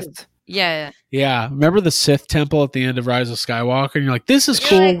Gozer exists. Yeah. Yeah. Remember the Sith temple at the end of Rise of Skywalker? And you're like, this is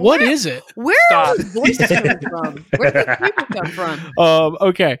cool. Like, what is it? Where are the voices coming from? Where did the people come from?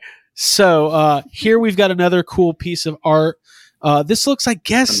 Okay. So here we've got another cool piece of art. This looks, I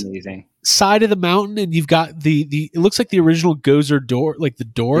guess, amazing. Side of the mountain, and you've got the it looks like the original Gozer door, like the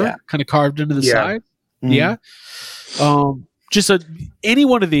door kind of carved into the side. Mm-hmm. Yeah. Just any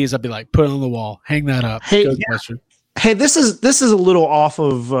one of these, I'd be like, put it on the wall, hang that up. Hey, Hey, this is a little off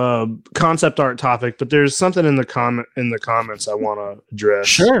of concept art topic, but there's something in the comments I want to address.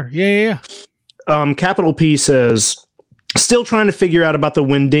 Sure. Yeah. Capital P says, still trying to figure out about the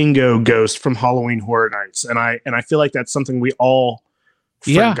Wendigo ghost from Halloween Horror Nights, and I feel like that's something we all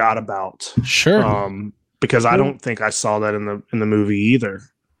forgot about. Sure. Because I don't think I saw that in the movie either.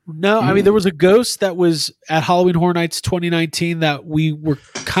 No, I mean there was a ghost that was at Halloween Horror Nights 2019 that we were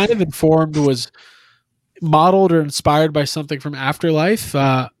kind of informed was modeled or inspired by something from Afterlife.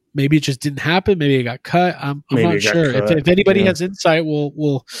 Maybe it just didn't happen. Maybe it got cut. I'm not sure. If anybody has insight,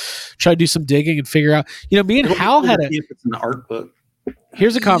 we'll try to do some digging and figure out. Me and Hal had it's an art book.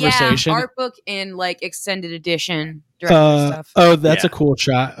 Here's a conversation. Art book in like extended edition stuff. Oh, that's a cool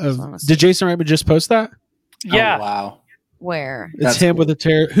shot. Did Jason Reitman just post that? Yeah. Oh, wow. Where? It's him with a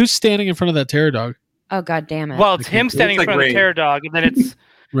terror. Who's standing in front of that terror dog? Oh, god damn it. Well, it's him standing in front of the terror dog, and then it's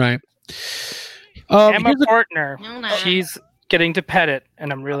right. Emma Portner. She's getting to pet it,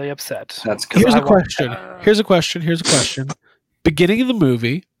 and I'm really upset. Here's a question. Beginning of the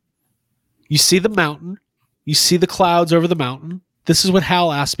movie, you see the mountain, you see the clouds over the mountain. This is what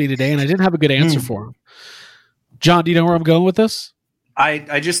Hal asked me today, and I didn't have a good answer for him. John, do you know where I'm going with this?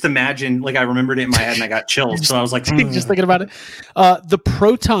 I just imagined, like I remembered it in my head, and I got chills. So I was like, just thinking about it. The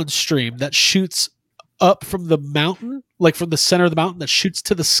proton stream that shoots up from the mountain, like from the center of the mountain, that shoots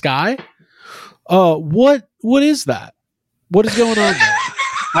to the sky. What is that? What is going on there?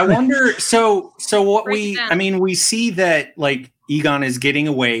 I wonder. So what we see that like Egon is getting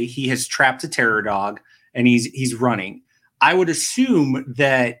away. He has trapped a terror dog, and he's running. I would assume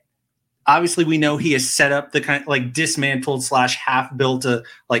that obviously we know he has set up the kind of like dismantled / half built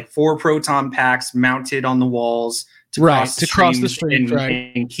like 4 proton packs mounted on the walls to cross the stream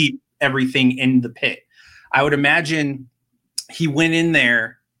and keep everything in the pit. I would imagine he went in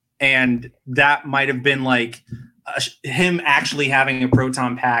there, and that might have been like him actually having a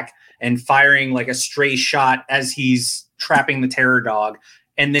proton pack and firing like a stray shot as he's trapping the terror dog.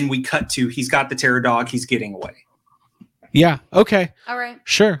 And then we cut to he's got the terror dog. He's getting away. Yeah. Okay. All right.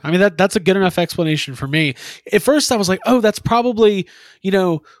 Sure. I mean, that's a good enough explanation for me. At first I was like, oh, that's probably,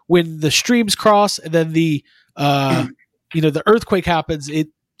 when the streams cross and then the, the earthquake happens, it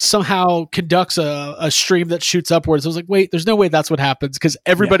somehow conducts a stream that shoots upwards. I was like, wait, there's no way that's what happens because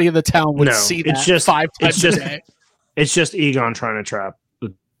everybody in the town would see that it's just 5 times a day. It's just Egon trying to trap.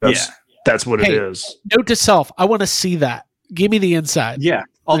 That's what it is. Note to self: I want to see that. Give me the inside. Yeah,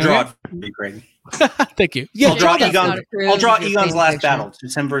 I'll draw it for you, Greg. Thank you. I'll draw Egon's last battle.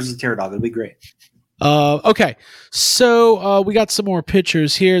 Just him versus Pterodog. It'll be great. Okay, so we got some more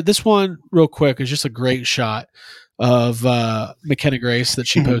pictures here. This one, real quick, is just a great shot of McKenna Grace that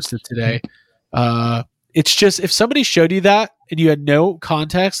she posted today. It's just, if somebody showed you that and you had no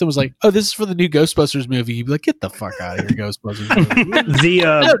context and was like, "Oh, this is for the new Ghostbusters movie," you'd be like, "Get the fuck out of here, Ghostbusters movie."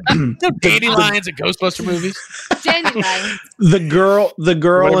 No dandelions and Ghostbuster movies. Dandelions. The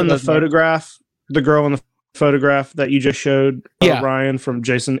girl in the photograph. The girl in the photograph that you just showed, Ryan, from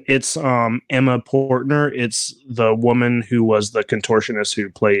Jason. It's Emma Portner. It's the woman who was the contortionist who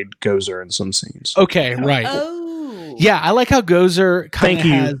played Gozer in some scenes. Okay, right. Oh. Yeah, I like how Gozer kind of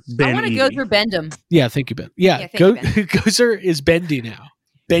has... Ben I want to go through Bendham. Yeah, thank you, Ben. Yeah, Gozer is bendy now.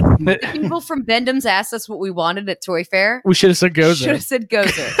 People from Bendham's asked us what we wanted at Toy Fair. We should have said Gozer. Should have said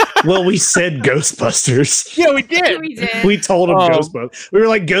Gozer. Well, we said Ghostbusters. Yeah, we did. We did. We told them Ghostbusters. We were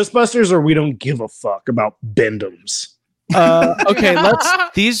like, Ghostbusters, or we don't give a fuck about Bendham's. Okay,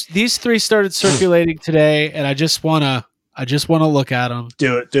 these 3 started circulating today, and I just wanna look at them.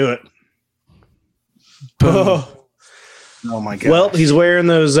 Do it. Boom. Oh my god! Well, he's wearing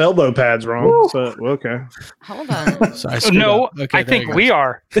those elbow pads wrong. So okay. Hold on. Sorry, Okay, I think we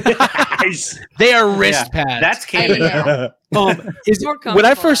are. They are wrist pads. That's canon. When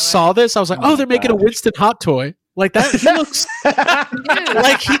I first saw this, I was like, "Oh, they're making a Winston hot toy." Like that. He looks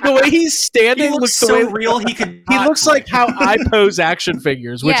like the way he's standing looks so real. He looks like how I pose action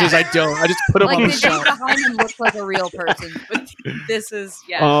figures, which is I don't. I just put him on the shelf. Behind him looks like a real person, but this is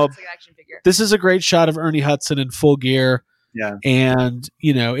looks like an action figure. This is a great shot of Ernie Hudson in full gear. Yeah. And,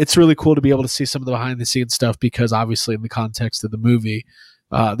 it's really cool to be able to see some of the behind the scenes stuff because obviously in the context of the movie,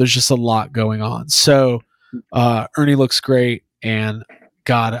 there's just a lot going on. So Ernie looks great. And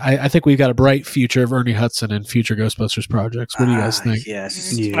God, I think we've got a bright future of Ernie Hudson and future Ghostbusters projects. What do you guys think?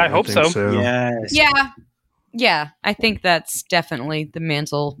 Yes. Yeah, I hope so. Yes. Yeah. I think that's definitely the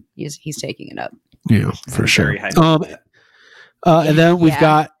mantle. He's taking it up. Yeah, for sure. And then we've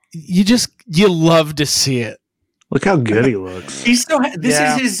got, you love to see it. Look how good he looks. He's so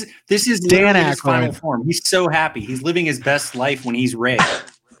this is Dan his final Aykroyd. form. He's so happy. He's living his best life when he's Ray.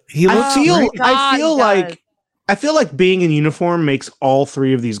 I feel like being in uniform makes all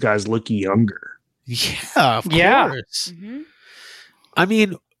 3 of these guys look younger. Yeah, of course. Mm-hmm. I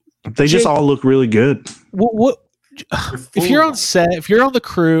mean, they just all look really good. What if you're on set, if you're on the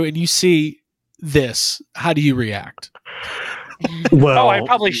crew and you see this, how do you react? Well, I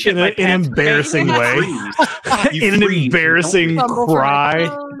probably shit my in an embarrassing way. In an embarrassing cry.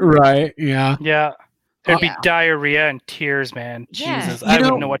 Right, yeah. Yeah. There'd be diarrhea and tears, man. Yeah. Jesus, I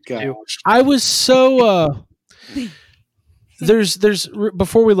wouldn't know what to do. I was so there's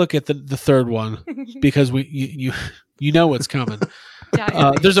before we look at the third one, because you know what's coming.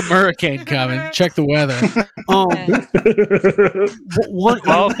 There's a hurricane coming. Check the weather.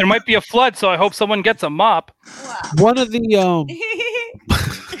 Well, there might be a flood, so I hope someone gets a mop. One of the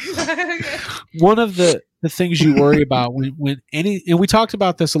things you worry about when and we talked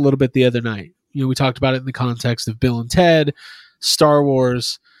about this a little bit the other night. We talked about it in the context of Bill and Ted, Star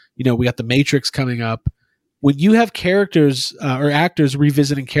Wars. We got The Matrix coming up. When you have characters or actors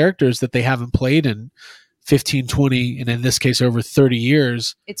revisiting characters that they haven't played in 15, 20, and in this case over 30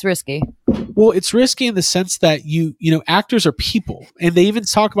 years, it's risky. Well, it's risky in the sense that actors are people, and they even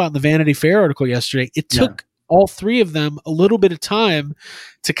talk about in the Vanity Fair article yesterday. It took all 3 of them a little bit of time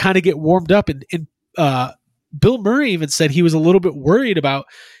to kind of get warmed up, and Bill Murray even said he was a little bit worried about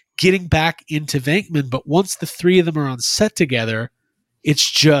getting back into Venkman, but once the 3 of them are on set together, it's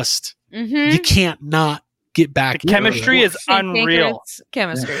just you can't not get back. The chemistry is unreal.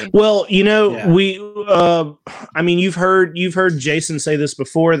 Chemistry. Well, we I mean, you've heard Jason say this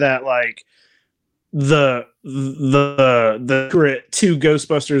before, that like the secret to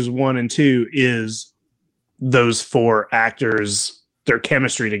Ghostbusters 1 and 2 is those 4 actors, their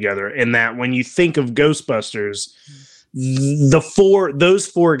chemistry together, and that when you think of Ghostbusters, those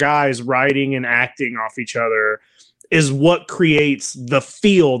 4 guys writing and acting off each other is what creates the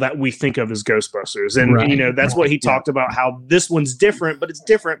feel that we think of as Ghostbusters. And, that's what he talked about, how this one's different, but it's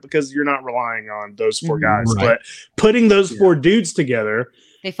different because you're not relying on those 4 guys. Right. But putting those 4 dudes together,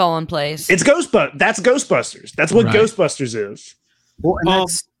 they fall in place. It's That's Ghostbusters. That's what Ghostbusters is. Well,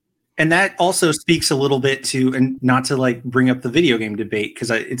 and that also speaks a little bit to, and not to like bring up the video game debate, because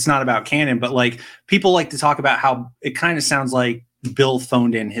it's not about canon, but like people like to talk about how it kind of sounds like Bill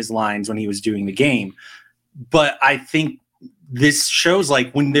phoned in his lines when he was doing the game. But I think this shows like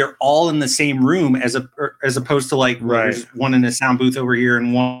when they're all in the same room as opposed to like there's one in a sound booth over here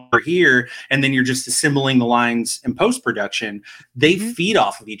and one over here, and then you're just assembling the lines in post-production. They feed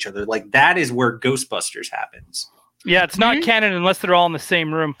off of each other. Like that is where Ghostbusters happens. Yeah, it's not canon unless they're all in the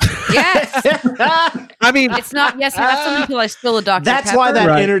same room. Yes. I mean, it's not. Yes, you have some people like spill a Dr. That's Pepper. why that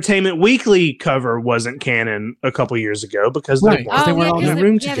Entertainment Weekly cover wasn't canon a couple years ago because they weren't all in the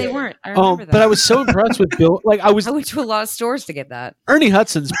room together. They weren't. I remember that. But I was so impressed with Bill. Like I went to a lot of stores to get that. Ernie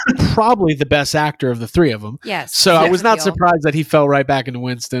Hudson's probably the best actor of the three of them. Yes. So I was not surprised that he fell right back into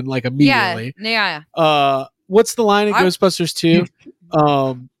Winston like immediately. Yeah. What's the line in Ghostbusters 2?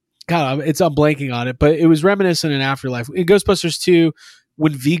 God, I'm blanking on it, but it was reminiscent in Afterlife. In Ghostbusters 2,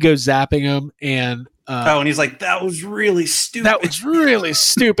 when Vigo's zapping him and and he's like, that was really stupid. That was really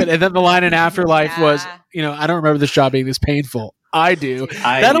stupid. And then the line in Afterlife was, I don't remember this job being this painful. I do.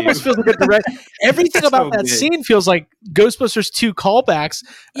 That almost feels like a direct. Everything about that scene feels like Ghostbusters 2 callbacks,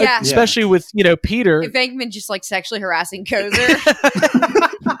 especially with Peter. If Venkman just like sexually harassing Gozer,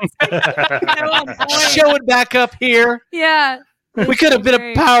 showing back up here. Yeah. We could have been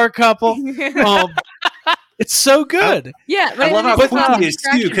a power couple. It's so good. Yeah, I love how quick he is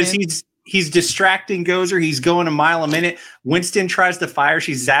too, because he's distracting Gozer. He's going a mile a minute. Winston tries to fire.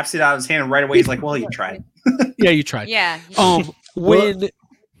 She zaps it out of his hand, and right away he's like, "Well, you tried." Yeah, you tried. Yeah.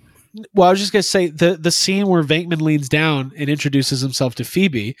 I was just gonna say the scene where Venkman leans down and introduces himself to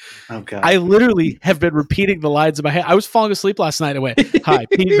Phoebe. Oh God! I literally have been repeating the lines in my head. I was falling asleep last night. I went, "Hi,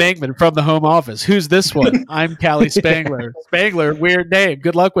 Pete Venkman from the Home Office. Who's this one? I'm Callie Spangler. Spangler, weird name.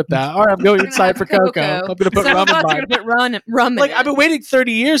 Good luck with that. All right, I'm going inside for Coco. I'm gonna put rum in mine. Gonna put rum in like it. I've been waiting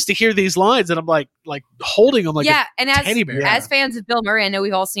 30 years to hear these lines, and I'm like holding them like a and teddy bear. As fans of Bill Murray, I know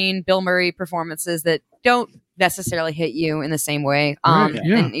we've all seen Bill Murray performances that don't necessarily hit you in the same way.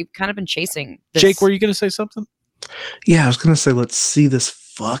 And you've kind of been chasing this. Jake, were you going to say something? Yeah, I was going to say, let's see this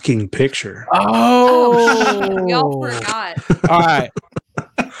fucking picture. Oh, we all forgot. All right.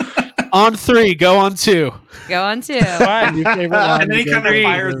 On 3, go on 2. Go on 2. And then he kind of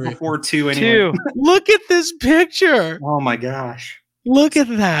fires before 2 anyway. 2. Look at this picture. Oh my gosh. Look at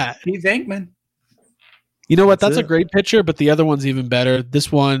that. Pete Venkman. You know what? That's a great picture, but the other one's even better. This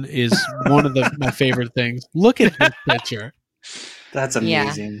one is one of my favorite things. Look at this picture. That's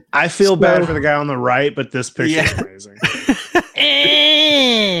amazing. Yeah. I feel bad for the guy on the right, but this picture is amazing.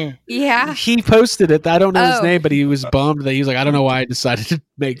 Yeah. He posted it. I don't know his name, but he was bummed that he was like, I don't know why I decided to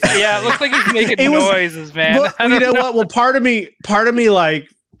make that. Yeah, it looks like he's making noises, man. Well, you know what? Well, part of me, like,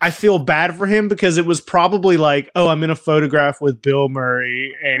 I feel bad for him because it was probably like, oh, I'm in a photograph with Bill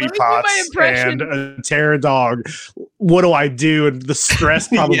Murray, Annie Potts, and a terror dog. What do I do? And the stress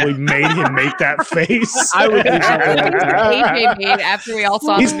probably made him make that face. I would AJ made after we all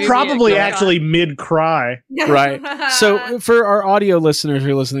saw He's the movie probably actually mid-cry. Right. So for our audio listeners who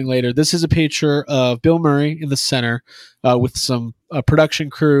are listening later, this is a picture of Bill Murray in the center with some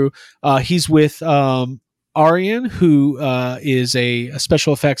production crew. He's with Arian, who is a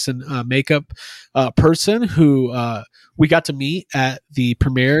special effects and makeup person who we got to meet at the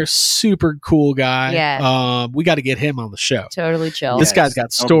premiere. Super cool guy. Yeah. We got to get him on the show. Totally chill. This guy's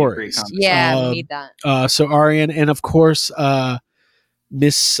got stories. Yeah, we need that. So Arian, and of course,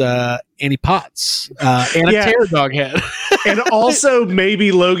 Miss Annie Potts and a terror dog head. And also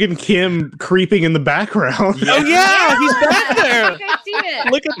maybe Logan Kim creeping in the background. Oh, yeah, he's back there. I see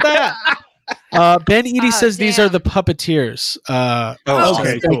it. Look at that. Ben Eady says these are the puppeteers.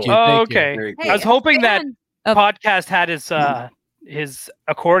 Okay, thank cool. you. Okay. I was hoping that podcast had his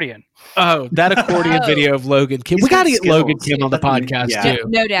accordion. Oh, that accordion video of Logan Kim. We got to get Logan Kim on the podcast too.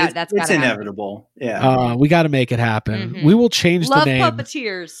 No doubt, it's inevitable. Yeah, we got to make it happen. We will change the name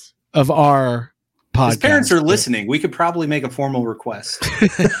puppeteers of our podcast. His parents are listening. We could probably make a formal request. We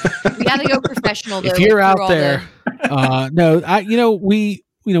got to go professional. Though, if you're out there,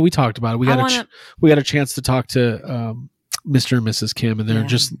 we talked about it. We got a chance to talk to Mr. and Mrs. Kim, and they're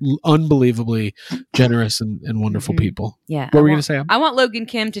just unbelievably generous and wonderful people. Yeah. What were you going to say? I want Logan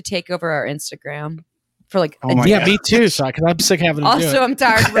Kim to take over our Instagram for like. Me too. So because I'm sick of having to do it. I'm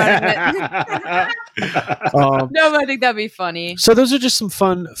tired of running it. No, but I think that'd be funny. So those are just some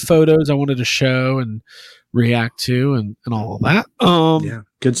fun photos I wanted to show and react to, and all of that.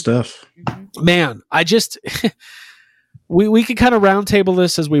 Good stuff. Man, I just. We could kind of roundtable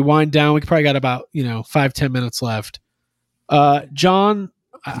this as we wind down. We probably got about 5-10 minutes left. John,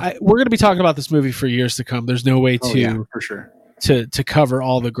 we're going to be talking about this movie for years to come. There's no way for sure to cover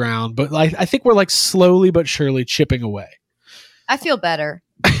all the ground, but I think we're like slowly but surely chipping away. I feel better.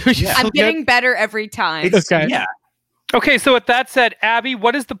 I'm getting better every time. Okay. Yeah. Okay, so with that said, Abby,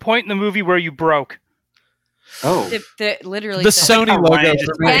 what is the point in the movie where you broke? Oh, Literally The Sony logo.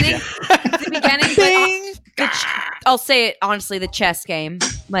 the beginning, but I'll say it honestly, the chess game,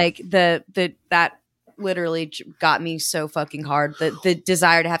 like that literally got me so fucking hard. The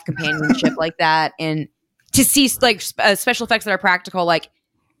desire to have companionship like that, and to see like special effects that are practical, like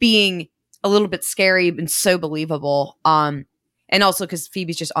being a little bit scary and so believable. And also because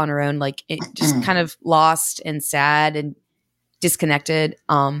Phoebe's just on her own, like it just kind of lost and sad and disconnected.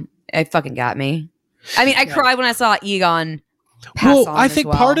 It fucking got me. I mean, I cried when I saw Egon pass on. I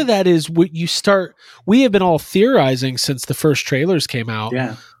think part of that is what you start. We have been all theorizing since the first trailers came out.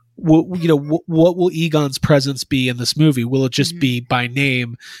 Yeah. What will Egon's presence be in this movie? Will it just be by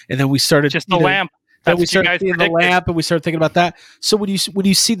name? And then we started just the lamp. Then we started seeing the lamp, and we started thinking about that. So when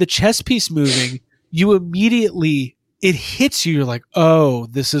you see the chess piece moving, you immediately it hits you. You're like, oh,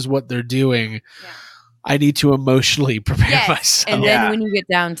 this is what they're doing. Yeah. I need to emotionally prepare myself. And then when you get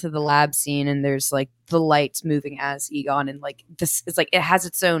down to the lab scene and there's like the lights moving as Egon, and like this is like it has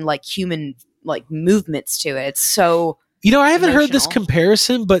its own like human like movements to it. It's so I haven't heard this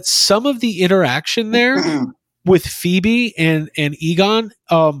comparison, but some of the interaction there with Phoebe and Egon,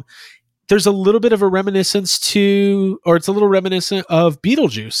 there's a little bit of a reminiscence it's a little reminiscent of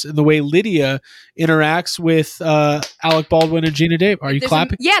Beetlejuice in the way Lydia interacts with Alec Baldwin and Gina Davis. Are you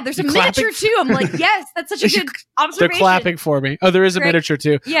clapping? There's a miniature too. I'm like, yes, that's such a good observation. They're clapping for me. Oh, there is a miniature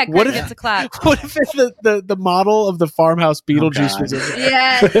too. Yeah, Greg gets a clap. What if the model of the farmhouse Beetlejuice was in there?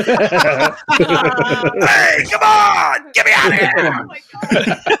 Yes. Hey, come on! Get me out of here! Oh my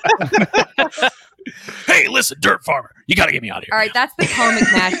God. Hey, listen, Dirt Farmer, you got to get me out of here. All right, that's the comic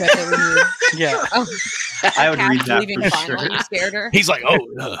mashup that we need. Yeah. Oh, I would read that leaving for finally. sure. You scared her? He's like,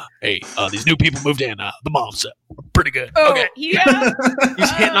 these new people moved in. The mom said, pretty good. Oh, okay. Yeah. He's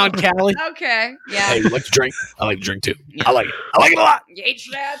hitting on Callie. Okay. Yeah. Hey, you like to drink? I like to drink too. I like it. I like it a lot. You ate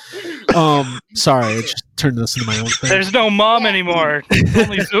that? Sorry, I just turned this into my own thing. There's no mom anymore.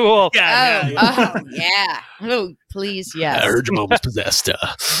 Only Zool. Yeah. Oh, please, yes. I heard your mom was possessed.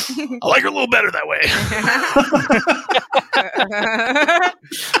 I like her a little better that way.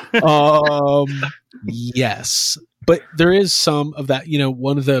 Yes, but there is some of that.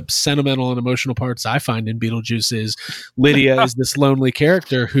 One of the sentimental and emotional parts I find in Beetlejuice is Lydia is this lonely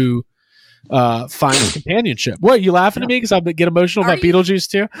character who finds companionship. What, are you laughing at me because I get emotional about Beetlejuice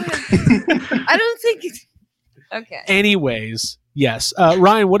too? I don't think it's okay. Anyways, yes.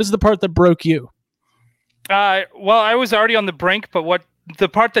 Ryan, what is the part that broke you? Well, I was already on the brink, but the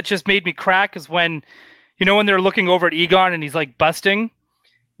part that just made me crack is when they're looking over at Egon and he's like busting,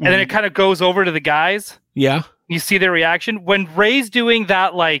 and then it kind of goes over to the guys. Yeah. You see their reaction when Ray's doing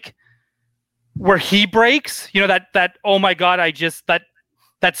that, like where he breaks, that, oh my God,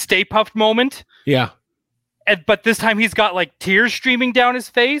 that Stay Puft moment. Yeah. But this time he's got like tears streaming down his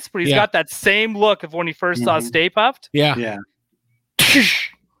face, but he's got that same look of when he first saw Stay Puft. Yeah. Yeah.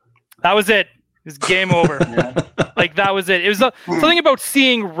 That was it. It was game over. Like that was it. It was something about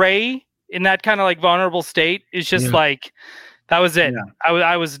seeing Ray in that kind of like vulnerable state is just like, that was it. Yeah.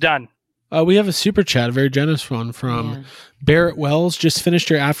 I was done. We have a super chat, a very generous one from Barrett Wells. Just finished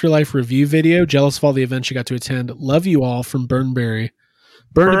your Afterlife review video. Jealous of all the events you got to attend. Love you all from Burnaby.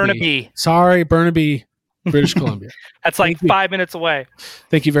 Sorry, Burnaby, British Columbia. That's like 5 minutes away.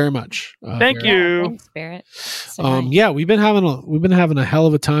 Thank you very much. Thank you. Thanks, Barrett. So nice. Yeah, we've been having a hell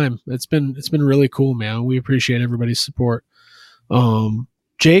of a time. It's been really cool, man. We appreciate everybody's support.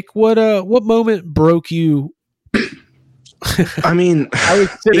 Jake, what moment broke you? I mean, I was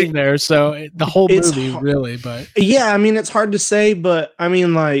sitting there, so the whole movie, really. But yeah, I mean, it's hard to say, but I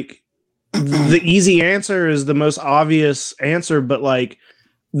mean, like, the easy answer is the most obvious answer. But like,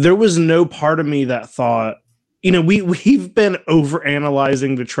 there was no part of me that thought, we've been over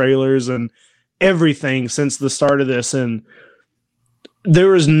analyzing the trailers and everything since the start of this, and there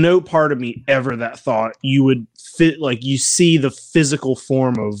was no part of me ever that thought you would fit, like, you see the physical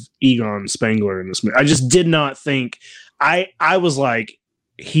form of Egon Spengler in this movie. I just did not think. I was like,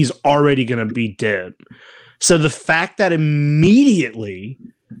 he's already going to be dead. So the fact that immediately,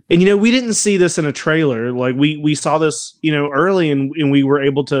 and we didn't see this in a trailer, like we saw this, early, and we were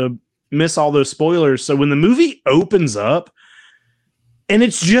able to miss all those spoilers. So when the movie opens up and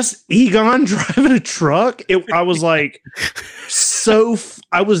it's just Egon driving a truck, I was like,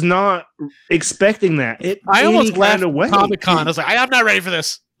 I was not expecting that. I almost laughed at Comic-Con. I was like, I'm not ready for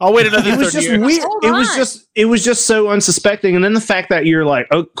this. I'll wait another 30 years. Weird. It was just so unsuspecting. And then the fact that you're like,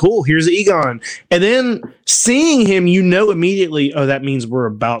 oh, cool, here's Egon. And then seeing him, immediately, oh, that means we're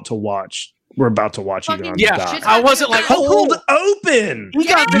about to watch Egon die. I wasn't like, cold open.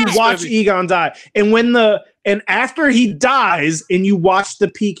 You watch Egon die. And when the And after he dies, and you watch the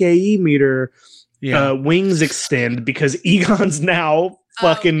PKE meter wings extend because Egon's now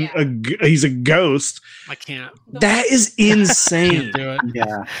fucking he's a ghost. I can't. That is insane. Do it.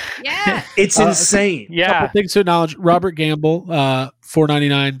 Yeah. It's insane. Couple things to acknowledge. Robert Gamble,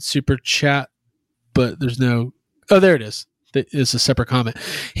 $4.99 super chat, but there's no. Oh, there it is. That is a separate comment.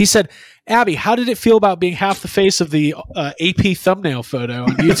 He said, "Abby, how did it feel about being half the face of the AP thumbnail photo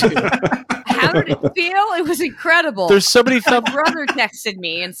on YouTube?" How did it feel? It was incredible. There's so many My brother texted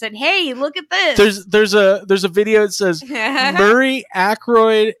me and said, "Hey, look at this." There's a video that says Murray,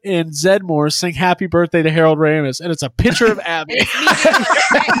 Aykroyd, and Zedmore sing "Happy Birthday" to Harold Ramis, and it's a picture of Abby.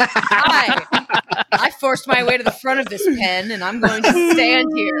 I forced my way to the front of this pen, and I'm going to stand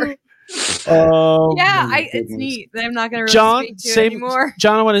here. It's neat. I'm not going to really speak to it anymore.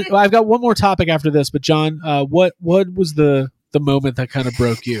 John, I've got one more topic after this, but John, what was the moment that kind of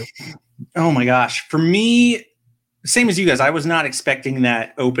broke you? Oh my gosh. For me, same as you guys, I was not expecting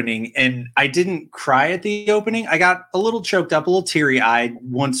that opening, and I didn't cry at the opening. I got a little choked up, a little teary-eyed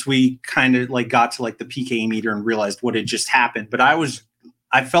once we kind of like got to like the PKE meter and realized what had just happened. But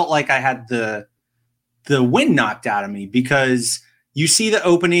I felt like I had the wind knocked out of me, because you see the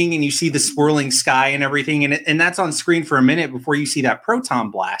opening and you see the swirling sky and everything, and that's on screen for a minute before you see that proton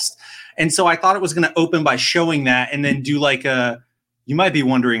blast. And so I thought it was going to open by showing that and then do like you might be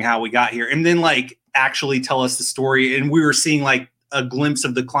wondering how we got here, and then like actually tell us the story. And we were seeing like a glimpse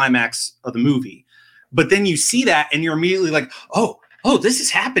of the climax of the movie. But then you see that and you're immediately like, oh, this is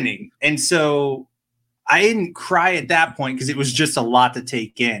happening. And so I didn't cry at that point because it was just a lot to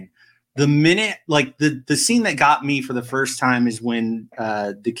take in. The minute, like the scene that got me for the first time is when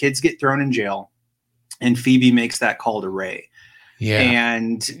the kids get thrown in jail and Phoebe makes that call to Ray. Yeah.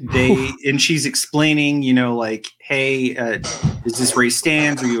 And she's explaining, like, hey, is this Ray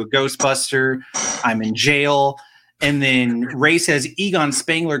Stantz? Are you a Ghostbuster? I'm in jail. And then Ray says Egon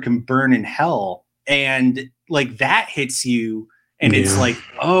Spengler can burn in hell. And like that hits you. And it's like,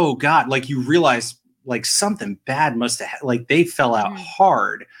 oh God, like you realize like something bad must have, like they fell out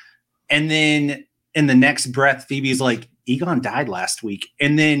hard. And then in the next breath, Phoebe's like, Egon died last week.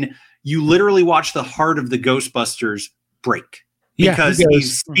 And then you literally watch the heart of the Ghostbusters break. Because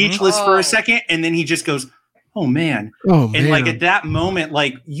he's speechless for a second, and then he just goes, oh man. And like at that moment,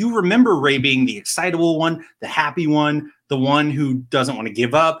 like you remember Ray being the excitable one, the happy one, the one who doesn't want to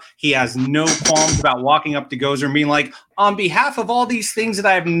give up. He has no qualms about walking up to Gozer and being like, on behalf of all these things that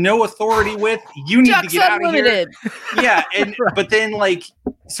I have no authority with, you need to get out of here. Yeah. And but then like,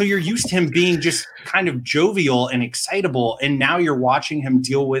 so you're used to him being just kind of jovial and excitable, and now you're watching him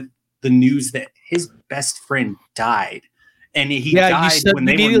deal with the news that his best friend died. And he died when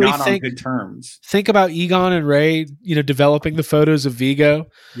they were not on good terms. Think about Egon and Ray, developing the photos of Vigo.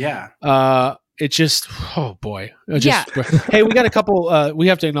 Yeah. It just, oh boy. Hey, we got a couple, we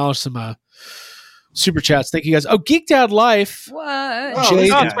have to acknowledge some super chats. Thank you guys. Oh, Geek Dad Life. What?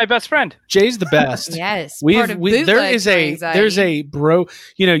 It's my best friend. Jay's the best. Yes. There's a bro,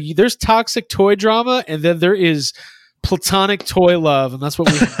 there's toxic toy drama, and then there is platonic toy love, and that's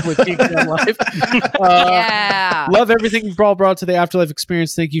what we have with Geek Dad Life. Love everything you've all brought to the Afterlife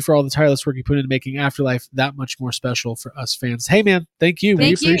experience. Thank you for all the tireless work you put into making Afterlife that much more special for us fans. Hey man, thank you.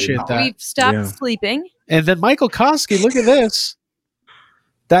 We appreciate that. We've stopped sleeping. And then Michael Koski, look at this.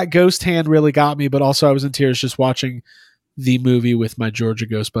 That ghost hand really got me, but also I was in tears just watching the movie with my Georgia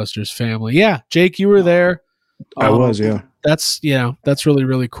Ghostbusters family. Yeah, Jake, you were there. I was, yeah. That's really,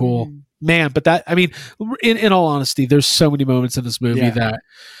 really cool. Man, but that, I mean, in all honesty, there's so many moments in this movie that,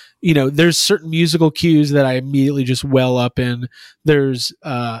 there's certain musical cues that I immediately just well up in. There's,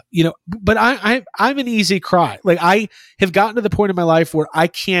 but I'm an easy cry. Like I have gotten to the point in my life where I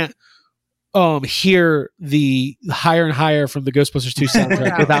can't hear the Higher and Higher from the Ghostbusters 2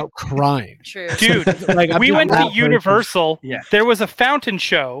 soundtrack without crying. True. Dude, like, we went to Universal. Yeah. There was a fountain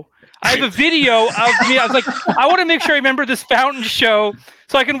show. I have a video of me. I was like, I want to make sure I remember this fountain show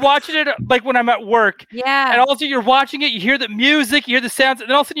so I can watch it like when I'm at work. Yeah. And also you're watching it, you hear the music, you hear the sounds, and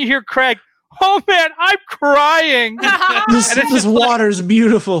then all of a sudden you hear Craig, oh man, I'm crying. This water's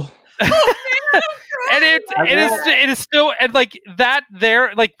beautiful. And it is still, and like that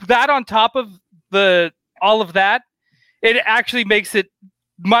there, like that on top of all of that, it actually makes it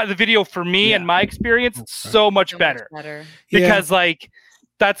the video for me and my experience so much better. Because like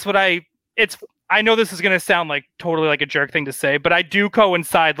that's what I know this is going to sound like totally like a jerk thing to say, but I do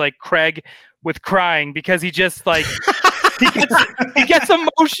coincide like Craig with crying because he just like he gets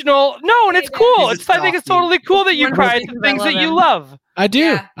emotional. No, and it's cool. I think it's totally cool that you cry at the things that you love. I do,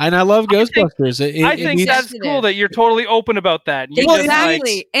 Yeah. and I love Ghostbusters. I think that's cool that you're totally open about that. You just,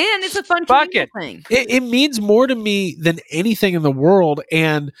 Exactly. And it's a fun fuck communal it. thing. It means more to me than anything in the world.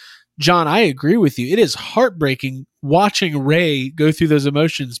 And John, I agree with you. It is heartbreaking watching Ray go through those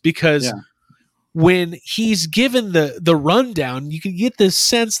emotions because when he's given the rundown, you can get this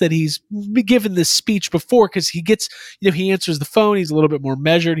sense that he's been given this speech before because he gets, he answers the phone. He's a little bit more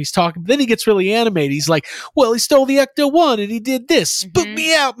measured. He's talking. But then he gets really animated. He's like, well, he stole the Ecto-1 and he did this. Spook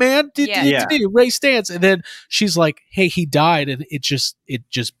me out, man. Ray Stantz. And then she's like, hey, he died. And it just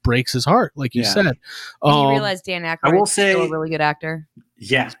breaks his heart, like you said. And you realize Dan Aykroyd is still a really good actor.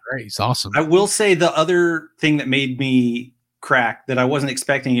 Yeah. He's great. He's awesome. I will say the other thing that made me crack that I wasn't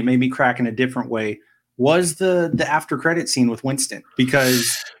expecting, it made me crack in a different way, was the after credit scene with Winston,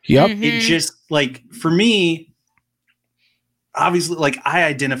 because it just, like, for me, obviously, like, I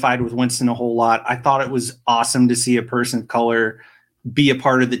identified with Winston a whole lot. I thought it was awesome to see a person of color be a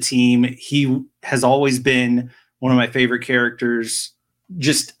part of the team. He has always been one of my favorite characters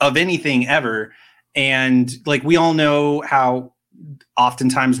just of anything ever. And like, we all know how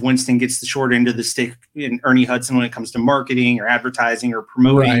oftentimes Winston gets the short end of the stick in Ernie Hudson when it comes to marketing or advertising or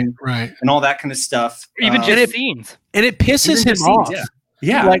promoting, right, and all that kind of stuff. Even just scenes. And it pisses him off.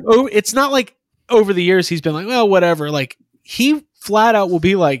 Yeah. Like, it's not like over the years he's been like, well, whatever. Like, he flat out will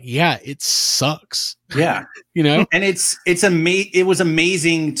be like, yeah, it sucks. Yeah. And it was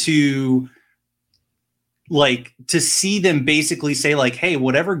amazing to, like, to see them basically say, like, hey,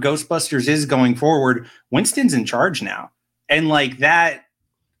 whatever Ghostbusters is going forward, Winston's in charge now. And like, that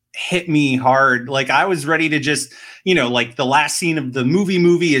hit me hard. Like, I was ready to just, like, the last scene of the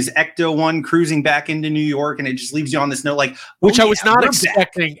movie is Ecto-1 cruising back into New York, and it just leaves you on this note, like, which I was not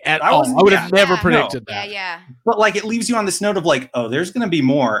expecting at all. I would have never predicted that. Yeah. But like, it leaves you on this note of like, oh, there's going to be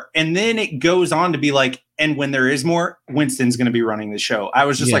more. And then it goes on to be like, and when there is more, Winston's going to be running the show. I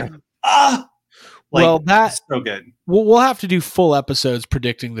was just like, like, well, that's so good. We'll have to do full episodes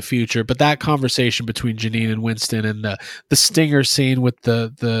predicting the future, but that conversation between Janine and Winston and the stinger scene with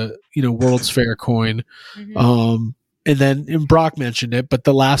the World's Fair coin, and then Brock mentioned it, but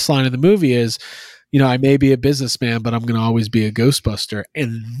the last line of the movie is, I may be a businessman, but I'm going to always be a Ghostbuster,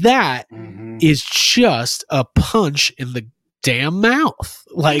 and that is just a punch in the damn mouth,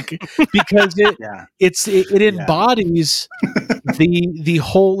 like, because it embodies the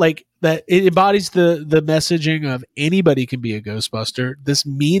whole, like, that it embodies the messaging of anybody can be a Ghostbuster. This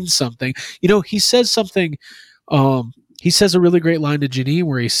means something. He says something. He says a really great line to Janine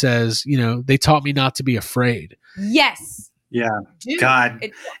where he says, they taught me not to be afraid. Yes. Yeah. Dude,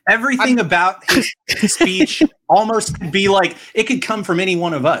 God. Everything about his speech almost could be like, it could come from any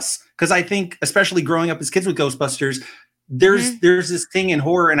one of us. Because I think, especially growing up as kids with Ghostbusters, there's this thing in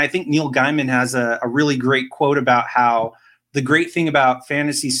horror. And I think Neil Gaiman has a really great quote about how the great thing about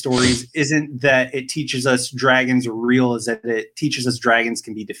fantasy stories isn't that it teaches us dragons are real, is that it teaches us dragons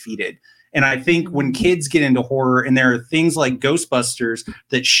can be defeated. And I think when kids get into horror and there are things like Ghostbusters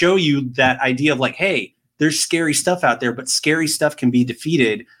that show you that idea of like, hey, there's scary stuff out there, but scary stuff can be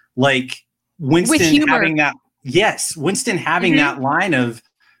defeated. Like Winston having that. Yes. Winston having that line of,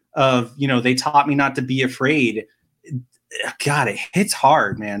 they taught me not to be afraid. God, it hits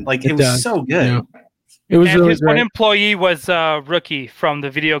hard, man. Like it was so good. Yeah. It was really his great. one employee was Rookie from the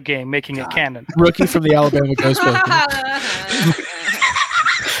video game, making it canon. Rookie from the Alabama Ghostbusters.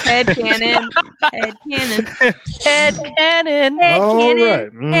 Head cannon. Head cannon. Head cannon. Head All cannon.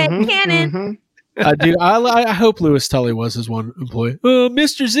 right. Head cannon. I hope Lewis Tully was his one employee.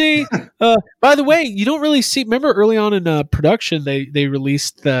 Mr. Z. By the way, you don't really see. Remember early on in production, they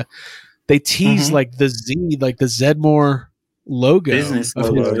released they teased like the Z, like the Zedmore logo business of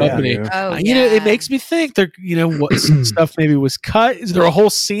logo, his company. Oh, It makes me think they're, what some stuff maybe was cut. Is there a whole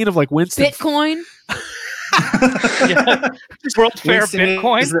scene of like Winston? Bitcoin. World's Fair Winston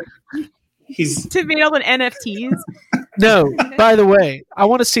Bitcoin. He's To be able to NFTs. No, by the way, I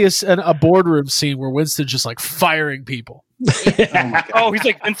want to see a boardroom scene where Winston's just like firing people. Oh, he's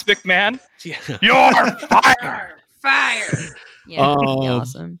like Vince McMahon. Yeah. You're fired. Fire. Yeah, that'd be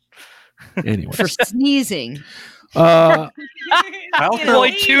awesome. Anyway. For sneezing. I Well,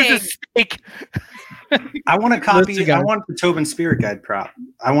 he chooses steak. I want a copy. Listen, guys. I want the Tobin Spirit Guide prop.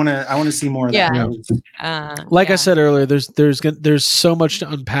 I want to see more of that. Like I said earlier, there's so much to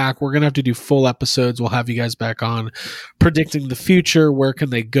unpack. We're gonna have to do full episodes. We'll have you guys back on predicting the future. Where can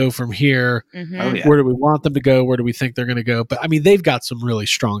they go from here? Oh, yeah. Where do we want them to go? Where do we think they're gonna go? But I mean, they've got some really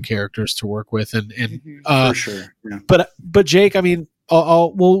strong characters to work with, and For sure. Yeah. But Jake, I mean,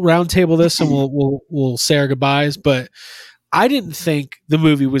 we'll roundtable this and we'll say our goodbyes. But I didn't think the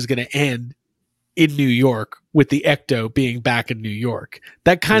movie was gonna end in New York with the Ecto being back in New York.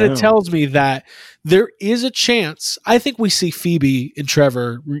 That kind of No. tells me that there is a chance. I think we see Phoebe and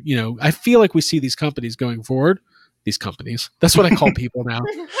Trevor, I feel like we see these companies going forward. These companies. That's what I call people now.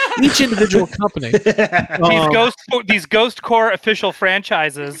 Each individual company. These Ghost Core official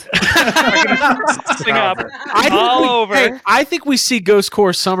franchises are going to popping up all over. Hey, I think we see Ghost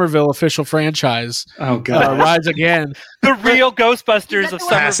Core Somerville official franchise Oh god. rise again. The real Ghostbusters of Somerville.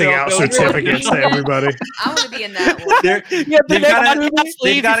 Passing out certificates to everybody. I want to be in that one.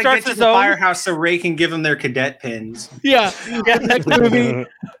 They've got to starts get to his the own. firehouse so Ray can give them their cadet pins. Yeah.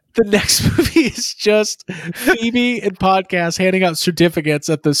 The next movie is just Phoebe and Podcast handing out certificates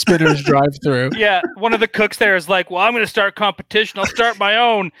at the Spinners drive-thru. Yeah, one of the cooks there is like, "Well, I'm going to start competition. I'll start my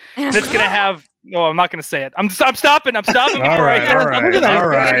own. And it's going to have." No, I'm not going to say it. I'm stopping. I'm stopping. All right.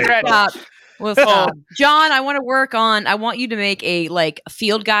 Stop. We'll stop. John, I want to work on. I want you to make a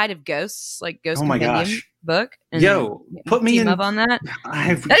field guide of ghosts, like Ghost Oh my Compendium gosh. book. And Yo, put me team in. up on that.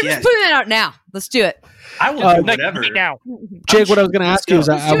 I've, Let's yes. just put that out now. Let's do it. I will do Like, whatever. right now. Jake, what I was going to ask you is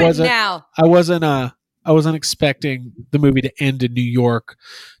Let's I do it wasn't now. I wasn't expecting the movie to end in New York.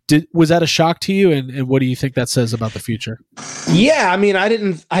 Was that a shock to you? And what do you think that says about the future? Yeah, I mean, I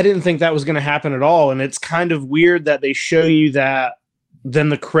didn't think that was going to happen at all, and it's kind of weird that they show you that, then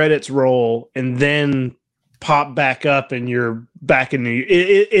the credits roll, and then pop back up, and you're back in New York.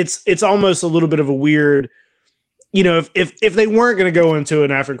 It's almost a little bit of a weird, if they weren't going to go into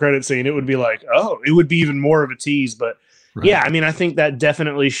an after credit scene, it would be like, oh, it would be even more of a tease. But Right. yeah, I mean, I think that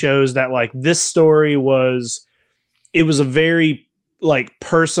definitely shows that this story was a very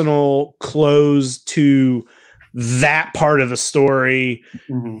personal close to that part of the story.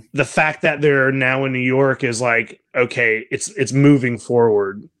 Mm-hmm. The fact that they're now in New York is okay, it's moving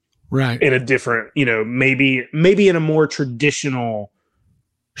forward Right. in a different, maybe in a more traditional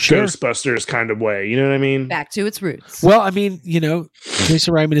Sure. Ghostbusters kind of way. You know what I mean? Back to its roots. Well, I mean,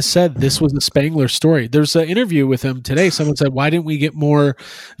 Jason Reitman has said this was a Spangler story. There's an interview with him today. Someone said, why didn't we get more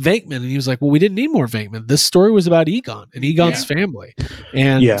Venkman? And he was like, well, we didn't need more Venkman. This story was about Egon and Egon's family.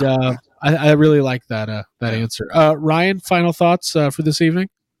 And I really like that answer. Ryan, final thoughts for this evening?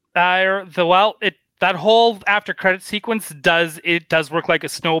 That whole after credit sequence does work like a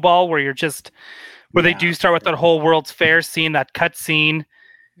snowball where they do start with that whole World's Fair scene, that cut scene,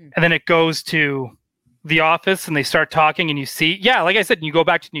 and then it goes to the office and they start talking and you see, like I said, you go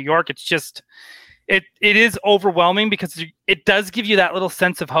back to New York. It's just, it is overwhelming because it does give you that little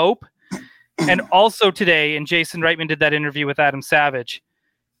sense of hope. And also today, and Jason Reitman did that interview with Adam Savage,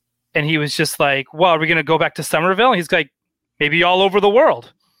 and he was just like, well, are we going to go back to Somerville? And he's like, maybe all over the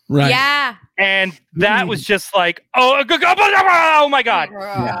world. Right. Yeah. And that was just like, oh my God.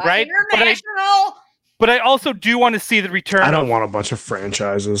 Right? International. But I also do want to see the return. I don't want a bunch of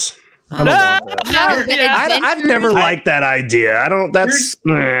franchises. I don't want that. No, I've never liked that idea. I don't. That's.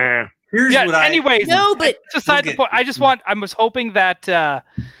 Here's what anyways, but beside the point, I was hoping that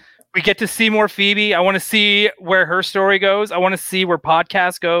we get to see more Phoebe. I want to see where her story goes. I want to see where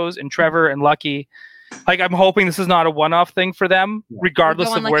Podcast goes and Trevor and Lucky. I'm hoping this is not a one-off thing for them,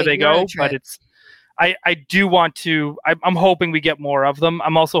 regardless of where they go. But I do want to. I'm hoping we get more of them.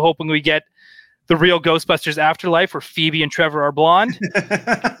 I'm also hoping we get the real Ghostbusters Afterlife, where Phoebe and Trevor are blonde.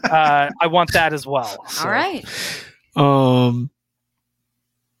 I want that as well. All right.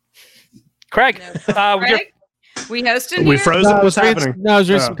 Craig, we hosting We here? froze it. What's happening? No, I was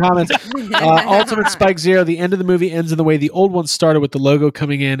reading some comments. Ultimate Spike Zero, the end of the movie ends in the way the old one started, with the logo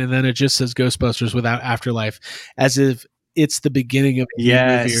coming in, and then it just says Ghostbusters without Afterlife, as if it's the beginning of a new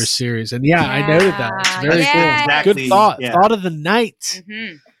movie or series. And I noted that. It's very cool. Exactly. Good thought. Yeah. Thought of the night.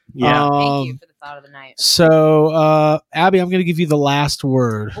 Mm-hmm. Yeah. Thank you for the thought of the night. So, Abby, I'm going to give you the last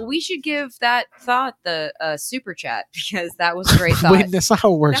word. Well, we should give that thought the super chat, because that was a great thought. Wait, that's not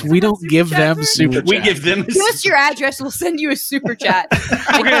how it works. That's We not don't give them chats super We chat. give them. Give us your address. We'll send you a super chat.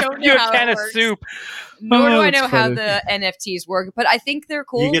 We're going to don't do know a how can it of works. soup. Nor do I that's know how funny. the NFTs work, but I think they're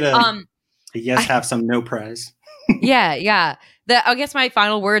cool. You get a yes, have some, no prize. Yeah. I guess my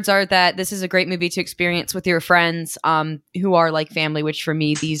final words are that this is a great movie to experience with your friends, who are like family, which for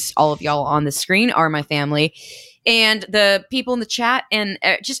me, all of y'all on the screen are my family, and the people in the chat, and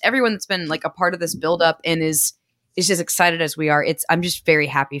just everyone that's been like a part of this build up and is just excited as we are. I'm just very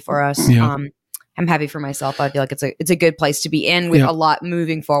happy for us. Yeah. I'm happy for myself. I feel like it's a good place to be in, with a lot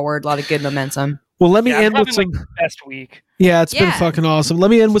moving forward, a lot of good momentum. Well, let me I'm end with having, some. the best week. Yeah, it's been Yeah. fucking awesome. Let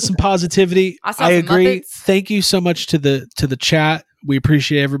me end with some positivity. I saw I some agree. Muppets. Thank you so much to the chat. We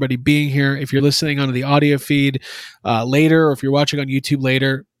appreciate everybody being here. If you're listening on the audio feed later, or if you're watching on YouTube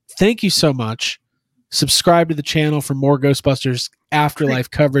later, thank you so much Subscribe to the channel for more Ghostbusters Afterlife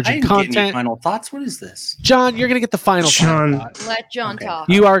coverage I and didn't get any content. final thoughts. What is this? John, you're going to get the final John. thought. Let John talk.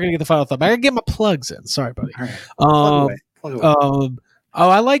 You are going to get the final thought. But I got to get my plugs in. Sorry, buddy. All right. Plug away. Plug away.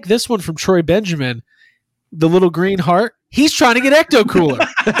 I like this one from Troy Benjamin. The little green heart. He's trying to get Ecto Cooler.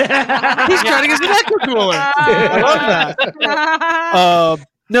 He's trying to get an Ecto Cooler. I love that.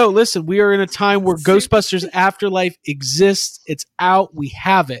 No, listen, we are in a time where Ghostbusters Afterlife exists. It's out. We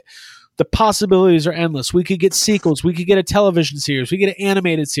have it. The possibilities are endless. We could get sequels. We could get a television series. We get an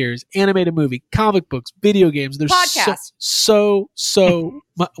animated series, animated movie, comic books, video games. There's Podcast.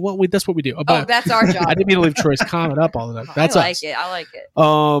 well, that's what we do. Oh, that's our job. I didn't mean to leave Troy's comment up all the time. That's I like us. it. I like it.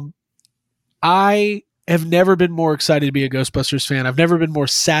 I have never been more excited to be a Ghostbusters fan. I've never been more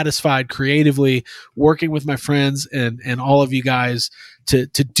satisfied creatively working with my friends and all of you guys to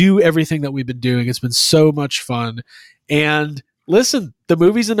do everything that we've been doing. It's been so much fun. And listen, the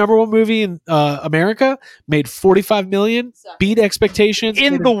movie's the number one movie in America, made $45 million, beat expectations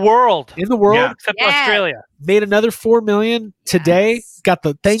In the world. Yeah, except Australia. made another $4 million today. Got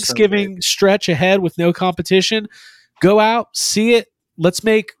the Thanksgiving stretch ahead with no competition. Go out, see it. Let's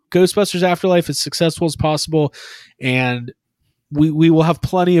make Ghostbusters Afterlife as successful as possible, and we will have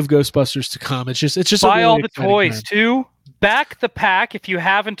plenty of Ghostbusters to come. It's just Buy a really all the exciting toys time. too. Back the pack if you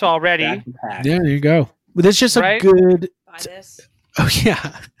haven't already. Yeah, there you go. But it's just Right? a good. Buy this. Oh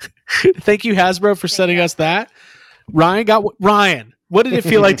yeah, thank you Hasbro for sending us that. Ryan. What did it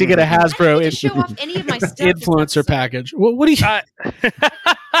feel like to get a Hasbro Show off any of my stuff. influencer package? What do you?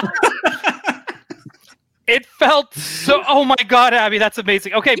 It felt so. Oh my God, Abby, that's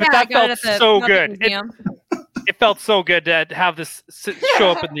amazing. Okay, but that felt so good. It felt so good to have this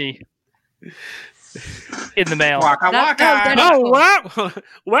show up in the mail. Waka waka. Oh wow!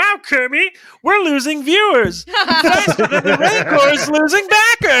 Wow, Kermit, we're losing viewers. The Rancors losing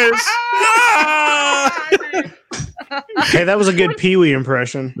backers. Hey, that was a good Pee-wee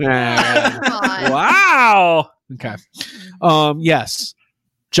impression. Wow. Okay. Yes.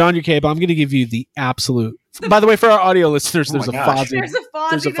 John Ucaba, I'm going to give you the absolute. By the way, for our audio listeners, there's a Fozzie. There's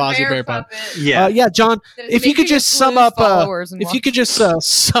There's a Fozzie Bear puppet. Yeah. John. That is If you could making just us sum lose up, followers and if you could just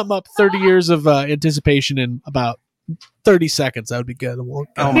sum up 30 years of anticipation in about 30 seconds, that would be good. Oh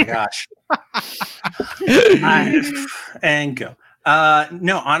my gosh. And go.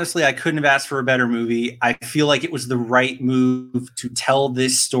 No, honestly, I couldn't have asked for a better movie. I feel like it was the right move to tell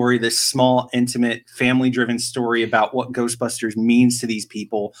this story, this small, intimate, family-driven story about what Ghostbusters means to these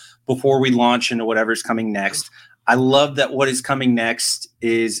people before we launch into whatever's coming next. I love that what is coming next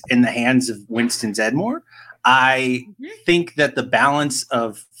is in the hands of Winston Zeddemore. I think that the balance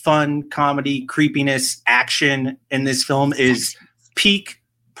of fun, comedy, creepiness, action in this film is peak,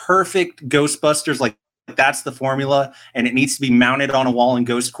 perfect Ghostbusters. Like, that's the formula, and it needs to be mounted on a wall in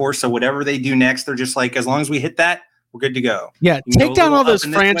Ghost Corps. So whatever they do next, they're just like, as long as we hit that, we're good to go. Yeah, You can take go a down little all those up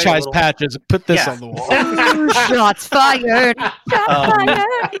in this way, a franchise little- patches and put this Yeah. on the wall. Shots fired.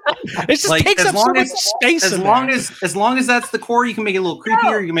 It just Like, takes as up so long much as- space. As in long there. as that's the core, you can make it a little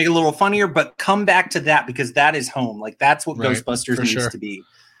creepier, you can make it a little funnier, but come back to that because that is home. Like, that's what Right, Ghostbusters for needs sure. to be.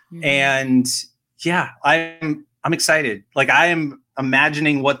 And yeah, I'm excited. Like, I am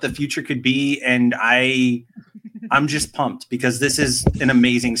imagining what the future could be, and I'm just pumped because this is an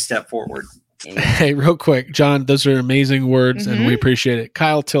amazing step forward. Hey, real quick, John, those are amazing words, and we appreciate it.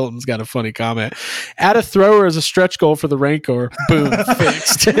 Kyle Tilton's got a funny comment. Add a thrower as a stretch goal for the Rancor. Boom,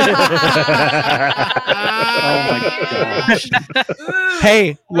 fixed. Oh my gosh.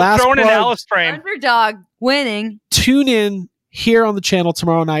 Hey, last Throwing an plug, Alice frame. Underdog winning. tune in here on the channel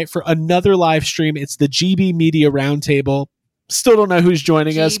tomorrow night for another live stream. It's the GB Media Roundtable. Still don't know who's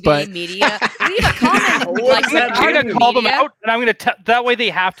joining us, GB but Media. Leave a comment. if you like I'm going to call them out, and I'm going to that way they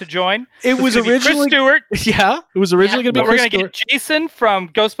have to join. it was It's gonna be originally Chris Stewart. yeah, it was originally going to But be we're Chris going to Stewart. get Jason from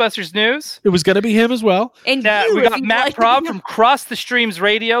Ghostbusters News. It was going to be him as well. And We you, got if you'd Matt like to Prob be- from Cross the Streams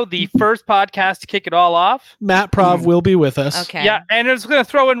Radio, the first podcast to kick it all off. Matt Prov will be with us. Okay. Yeah, and I was going to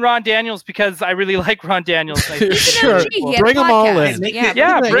throw in Ron Daniels because I really like Ron Daniels. I think. Sure. OG, he had Bring 'em all podcasts. in. Make Yeah, it-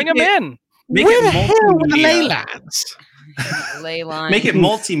 Yeah, Make bring him it- in. Make Where the it hell are the ley multimedia. lines? ley line. Make it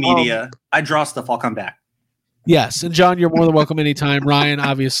multimedia. I draw stuff. I'll come back. Yes, and John, you're more than welcome anytime. Ryan,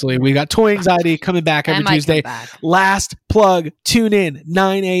 obviously, we got Toy Anxiety coming back I every might Tuesday. come back. Last plug, tune in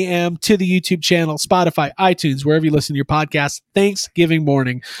 9 a.m. to the YouTube channel, Spotify, iTunes, wherever you listen to your podcast, Thanksgiving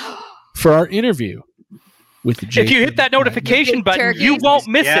morning for our interview with If you hit that notification button, you turkeys. won't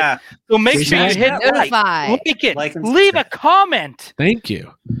miss Yeah. it. So make Jason, sure you hit Notify. like it, Like and leave a comment. Thank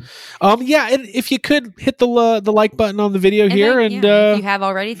you. Yeah, and if you could hit the like button on the video And here, then, and yeah, if you have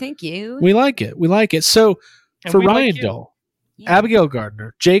already, thank you. we like it. We like it. So And for we like Ryan you. Dole, Abigail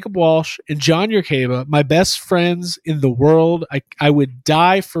Gardner, Jacob Walsh, and John Yerkeba, my best friends in the world. I would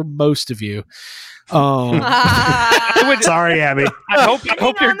die for most of you. Sorry, Abby. I hope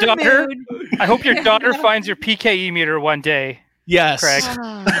your daughter finds your PKE meter one day. Yes. Craig.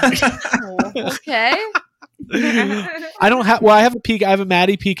 Okay. I don't have. Well, I have a PK. I have a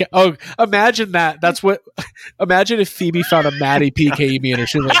Maddie PK. Oh, imagine that. That's what. Imagine if Phoebe found a Maddie PKE meter.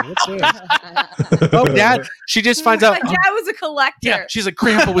 She's like, "What's this?" Oh, Dad. She just finds out. My dad was a collector. Yeah, she's like,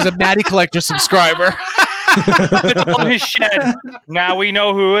 Grandpa was a Maddie Collector subscriber. On his shed. Now we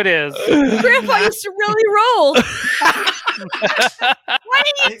know who it is. Grandpa used to really roll. Why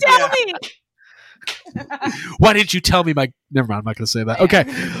didn't you tell me? Why didn't you tell me my? Never mind. I'm not going to say that. Okay.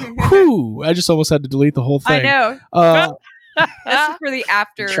 Whew, I just almost had to delete the whole thing. I know. This is for the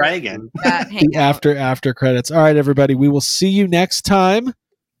after. Try again. The after credits. All right, everybody. We will see you next time.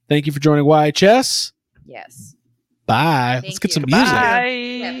 Thank you for joining YHS. Yes. Bye. Let's get some music. Bye.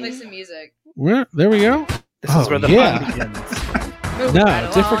 Yeah, play some music. There we go. This is where the fun begins.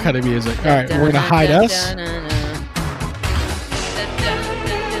 No, different kind of music. All right, we're going to hide us.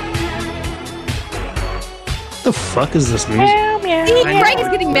 The fuck is this music? See, Craig is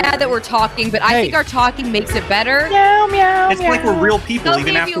getting mad that we're talking, but I think our talking makes it better. It's like we're real people Tell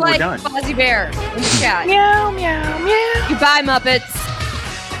even me if after you we're like done. Fozzie Bear in the chat. Meow, meow, meow. Goodbye, Muppets.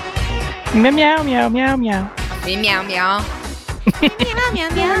 Meow, meow, meow, meow, meow. Meow, meow. Meow, meow,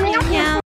 meow, meow, meow.